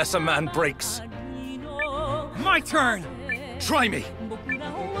till the lesser man breaks. My turn! Try me!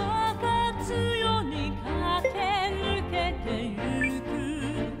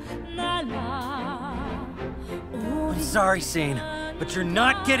 I'm sorry, Sane, but you're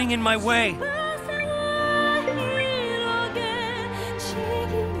not getting in my way.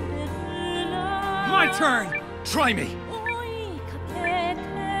 My turn! Try me!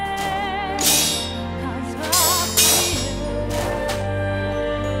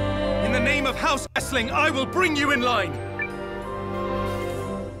 In the name of House Essling, I will bring you in line!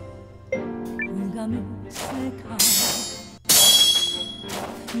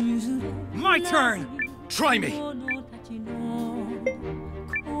 My turn! Try me!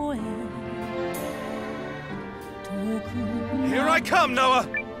 Here I come, Noah!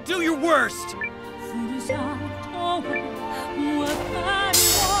 Do your worst!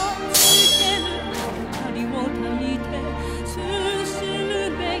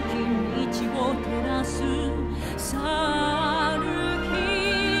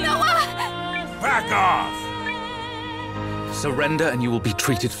 Back off! Surrender and you will be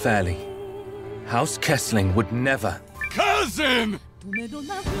treated fairly. House Kessling would never... Cousin!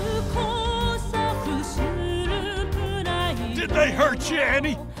 Did they hurt you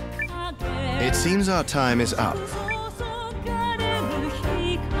any? It seems our time is up.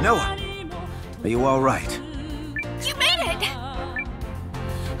 Noah, are you all right? You made it!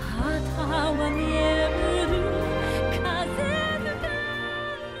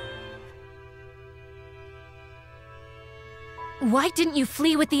 Why didn't you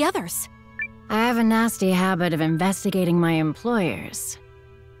flee with the others? I have a nasty habit of investigating my employers.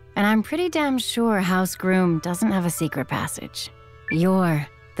 And I'm pretty damn sure House Groom doesn't have a secret passage. You're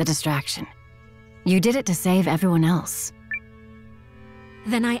the distraction. You did it to save everyone else.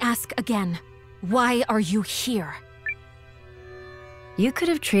 Then I ask again, why are you here? You could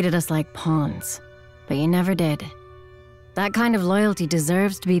have treated us like pawns, but you never did. That kind of loyalty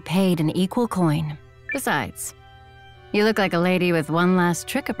deserves to be paid in equal coin. Besides, you look like a lady with one last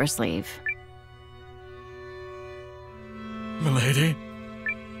trick up her sleeve. Milady?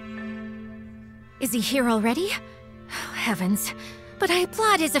 Is he here already? Oh, heavens. But I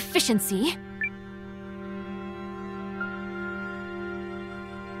applaud his efficiency.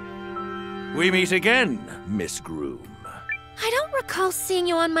 We meet again, Miss Groom. I don't recall seeing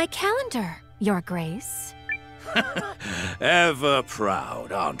you on my calendar, Your Grace. Ever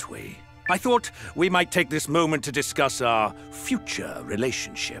proud, aren't we? I thought we might take this moment to discuss our future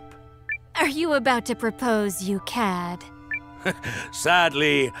relationship. Are you about to propose, you cad?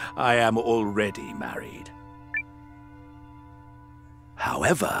 Sadly, I am already married.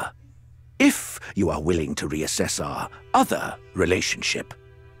 However, if you are willing to reassess our other relationship,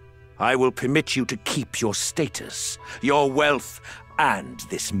 I will permit you to keep your status, your wealth, and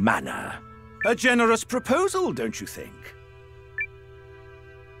this manor. A generous proposal, don't you think?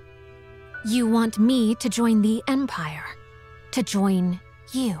 You want me to join the Empire? To join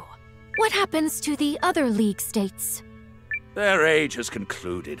you? What happens to the other League states? Their age has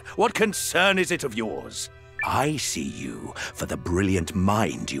concluded. What concern is it of yours? I see you for the brilliant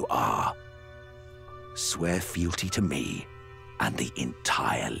mind you are. Swear fealty to me, and the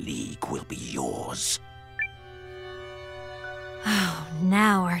entire League will be yours. Oh,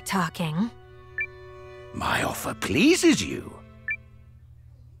 now we're talking. My offer pleases you.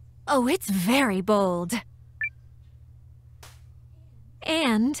 Oh, it's very bold.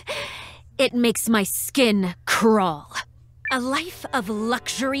 And it makes my skin crawl. A life of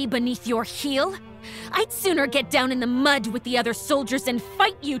luxury beneath your heel? I'd sooner get down in the mud with the other soldiers and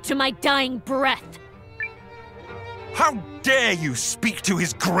fight you to my dying breath. How dare you speak to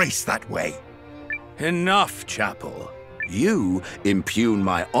His Grace that way? Enough, Chapel. You impugn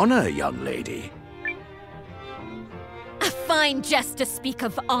my honor, young lady. A fine jest to speak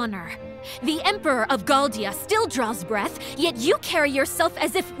of honor. The Emperor of Galdia still draws breath, yet you carry yourself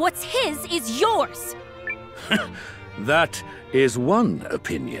as if what's his is yours. That is one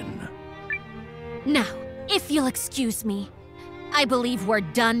opinion. Now, if you'll excuse me, I believe we're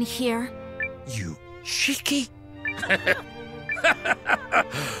done here. You cheeky...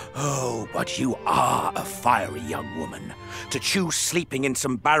 Oh, but you are a fiery young woman. To choose sleeping in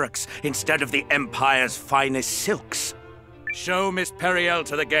some barracks instead of the Empire's finest silks. Show Miss Periel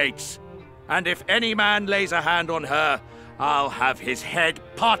to the gates. And if any man lays a hand on her, I'll have his head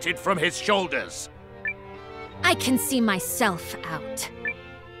parted from his shoulders. I can see myself out.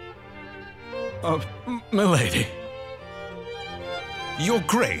 Milady. Your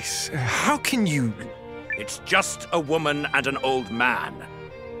Grace, how can you... It's just a woman and an old man.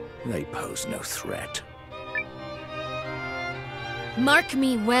 They pose no threat. Mark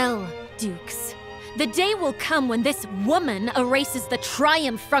me well, Dukes. The day will come when this woman erases the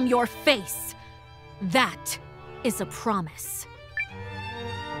triumph from your face. That is a promise.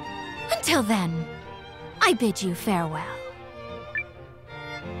 Until then, I bid you farewell.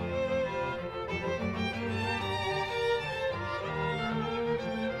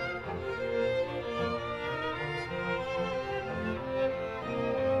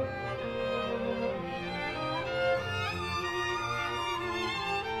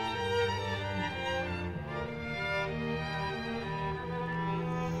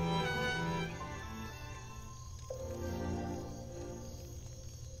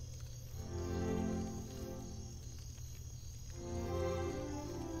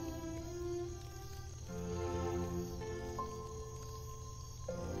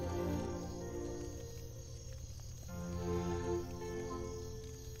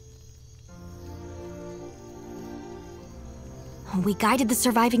 We guided the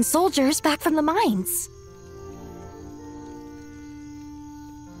surviving soldiers back from the mines.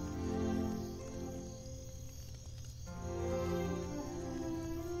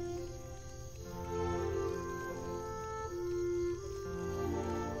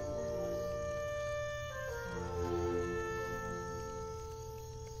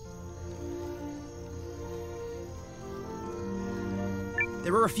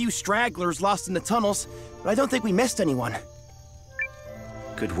 There were a few stragglers lost in the tunnels, but I don't think we missed anyone.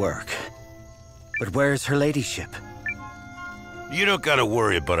 Good work. But where's her ladyship? You don't gotta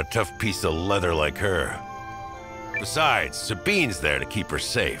worry about a tough piece of leather like her. Besides, Sabine's there to keep her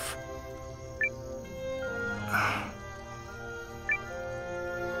safe.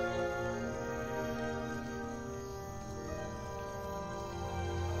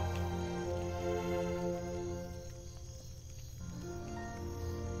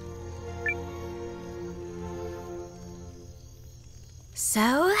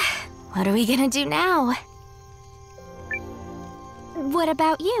 So, what are we gonna do now? What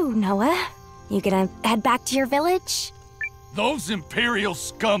about you, Noah? You gonna head back to your village? Those Imperial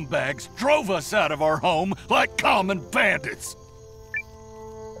scumbags drove us out of our home like common bandits.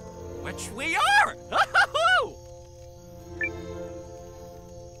 Which we are!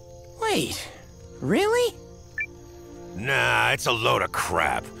 Wait, really? Nah, it's a load of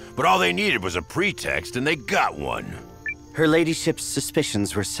crap. But all they needed was a pretext, and they got one. Her ladyship's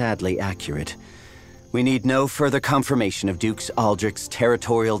suspicions were sadly accurate. We need no further confirmation of Duke Aldrich's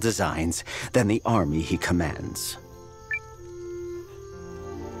territorial designs than the army he commands.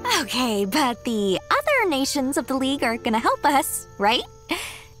 Okay, but the other nations of the League are gonna help us, right?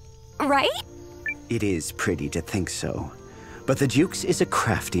 Right? It is pretty to think so. But the Duke's is a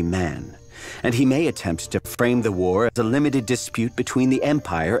crafty man, and he may attempt to frame the war as a limited dispute between the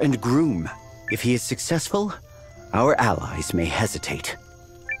Empire and Groom. If he is successful, our allies may hesitate.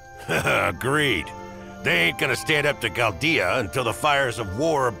 Agreed. They ain't gonna stand up to Chaldea until the fires of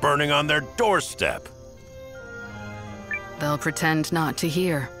war are burning on their doorstep. They'll pretend not to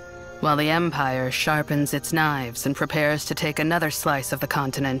hear, while the Empire sharpens its knives and prepares to take another slice of the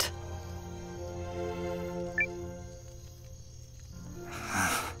continent.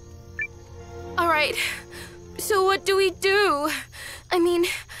 Alright, so what do we do? I mean,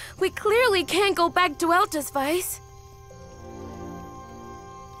 we clearly can't go back to Eltisvice.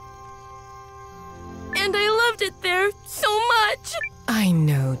 And I loved it there so much! I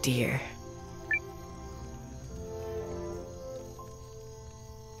know, dear.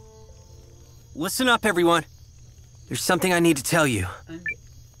 Listen up, everyone. There's something I need to tell you.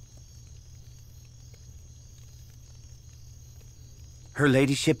 Her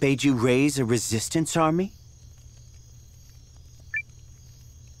ladyship bade you raise a resistance army?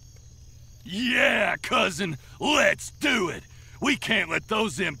 Yeah, cousin, let's do it. We can't let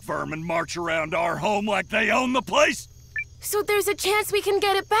those imp vermin march around our home like they own the place. So there's a chance we can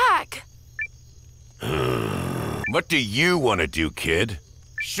get it back. What do you want to do, kid?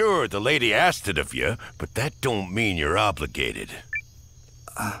 Sure, the lady asked it of you, but that don't mean you're obligated.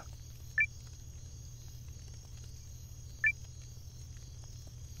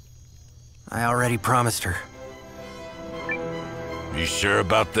 I already promised her. You sure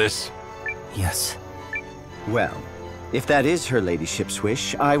about this? Yes. Well, if that is her ladyship's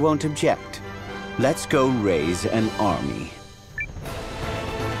wish, I won't object. Let's go raise an army.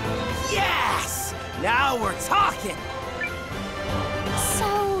 Yes! Now we're talking!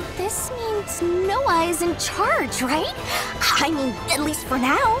 So, this means Noah is in charge, right? I mean, at least for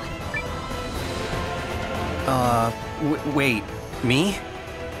now. Wait, me?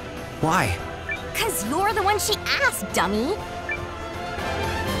 Why? 'Cause you're the one she asked, dummy.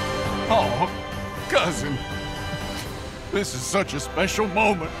 Oh, cousin. This is such a special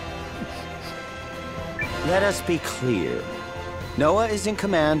moment. Let us be clear. Noah is in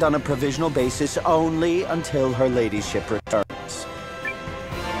command on a provisional basis only until her ladyship returns.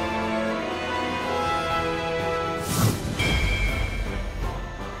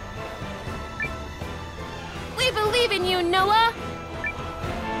 We believe in you, Noah!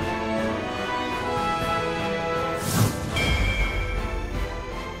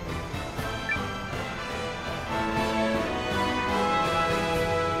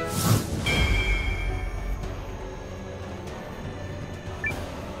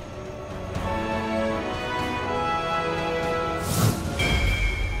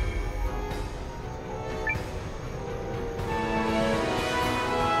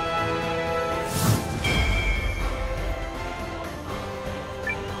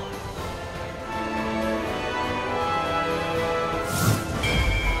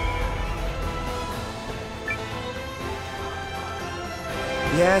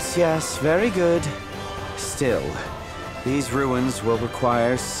 Yes, very good. Still, these ruins will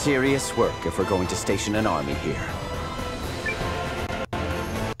require serious work if we're going to station an army here.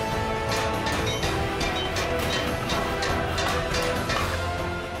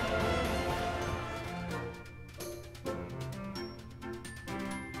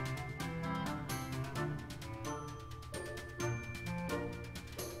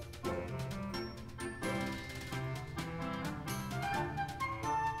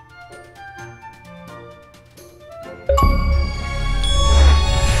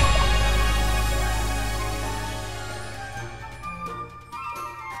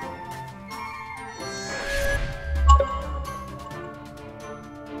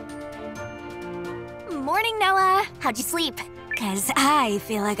 Morning, Noah. How'd you sleep? 'Cause I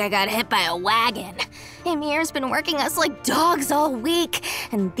feel like I got hit by a wagon. Emir's been working us like dogs all week,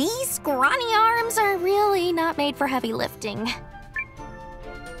 and these scrawny arms are really not made for heavy lifting.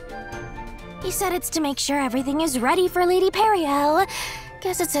 He said it's to make sure everything is ready for Lady Periel.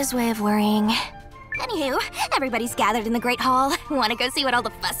 Guess it's his way of worrying. Anywho, everybody's gathered in the Great Hall. Wanna go see what all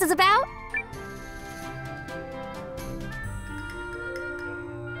the fuss is about?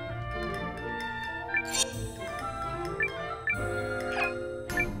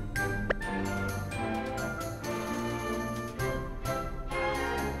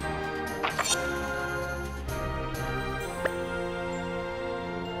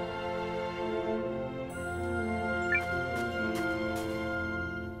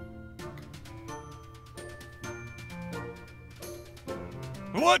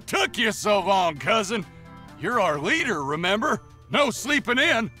 What took you so long, cousin? You're our leader, remember? No sleeping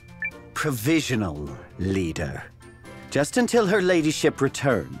in. Provisional leader. Just until her ladyship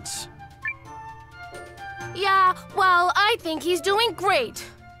returns. Yeah, well, I think he's doing great.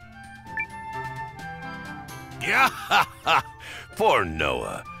 Yeah, poor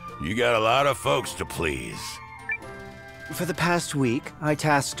Noah. You got a lot of folks to please. For the past week, I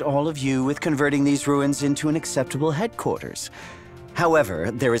tasked all of you with converting these ruins into an acceptable headquarters.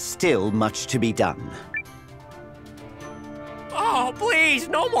 However, there is still much to be done. Oh, please,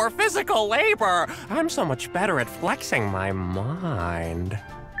 no more physical labor. I'm so much better at flexing my mind.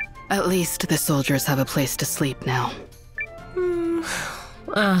 At least the soldiers have a place to sleep now.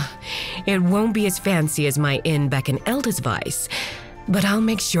 It won't be as fancy as my inn back in Eldesweiss, but I'll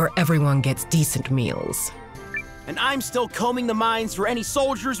make sure everyone gets decent meals. And I'm still combing the mines for any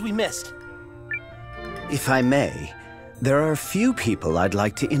soldiers we missed. If I may, there are a few people I'd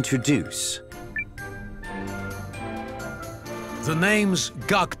like to introduce. The name's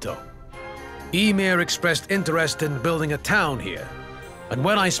Gokto. Ymir expressed interest in building a town here. And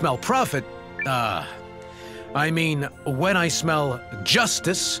when I smell profit, when I smell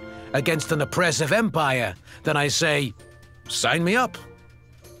justice against an oppressive empire, then I say, sign me up.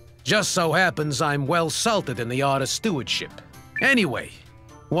 Just so happens I'm well salted in the art of stewardship. Anyway,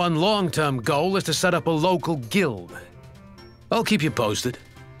 one long-term goal is to set up a local guild. I'll keep you posted.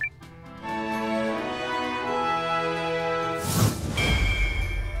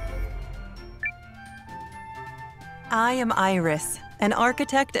 I am Iris, an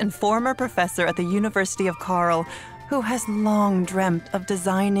architect and former professor at the University of Karl, who has long dreamt of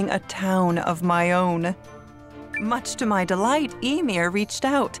designing a town of my own. Much to my delight, Ymir reached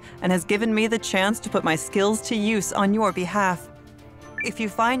out and has given me the chance to put my skills to use on your behalf. If you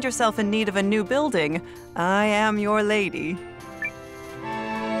find yourself in need of a new building, I am your lady.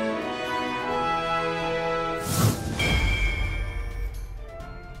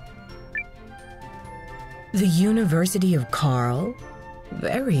 The University of Karl?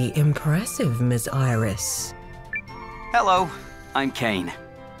 Very impressive, Miss Iris. Hello, I'm Kane.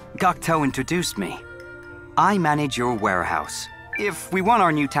 Gokto introduced me. I manage your warehouse. If we want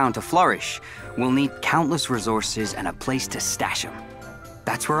our new town to flourish, we'll need countless resources and a place to stash them.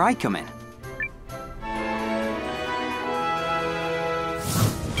 That's where I come in.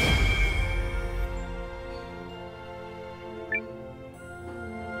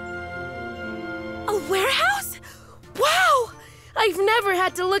 A warehouse? Wow! I've never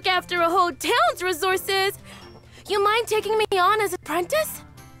had to look after a whole town's resources. You mind taking me on as apprentice?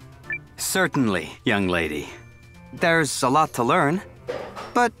 Certainly, young lady. There's a lot to learn,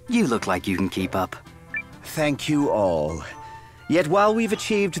 but you look like you can keep up. Thank you all. Yet while we've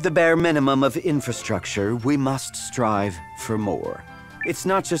achieved the bare minimum of infrastructure, we must strive for more. It's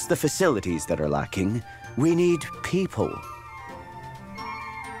not just the facilities that are lacking. We need people.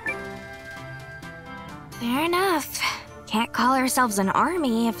 Fair enough. Can't call ourselves an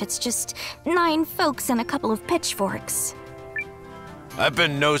army if it's just 9 folks and a couple of pitchforks. I've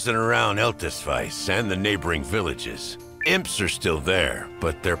been nosing around Eldesweiss and the neighboring villages. Imps are still there,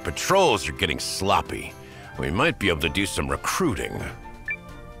 but their patrols are getting sloppy. We might be able to do some recruiting.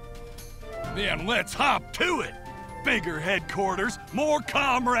 Then let's hop to it. Bigger headquarters, more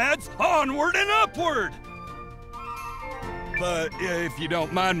comrades, onward and upward. But if you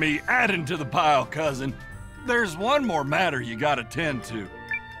don't mind me adding to the pile, cousin, there's one more matter you gotta tend to.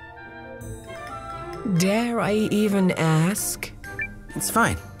 Dare I even ask? It's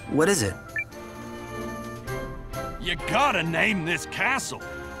fine. What is it? You gotta name this castle.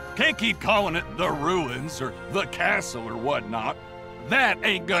 Can't keep calling it the ruins or the castle or whatnot. That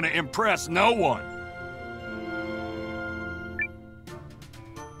ain't gonna impress no one.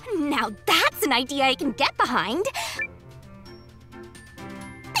 Now that's an idea I can get behind.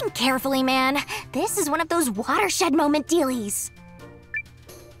 Think carefully, man. This is one of those watershed moment dealies.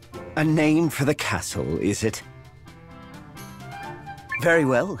 A name for the castle, is it? Very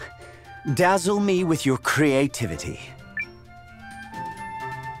well. Dazzle me with your creativity.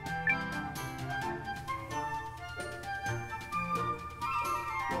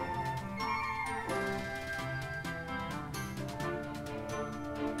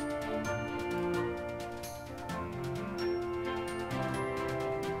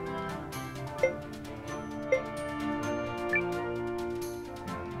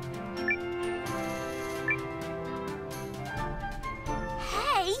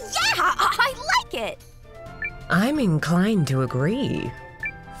 it. I'm inclined to agree.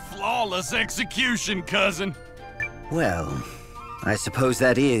 Flawless execution, cousin. Well, I suppose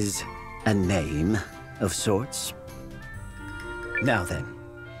that is a name of sorts. Now then,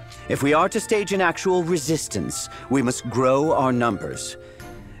 if we are to stage an actual resistance, we must grow our numbers.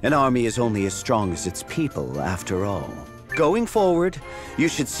 An army is only as strong as its people, after all. Going forward, you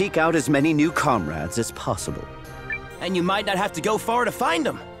should seek out as many new comrades as possible. And you might not have to go far to find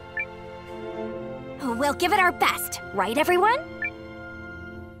them. We'll give it our best, right everyone?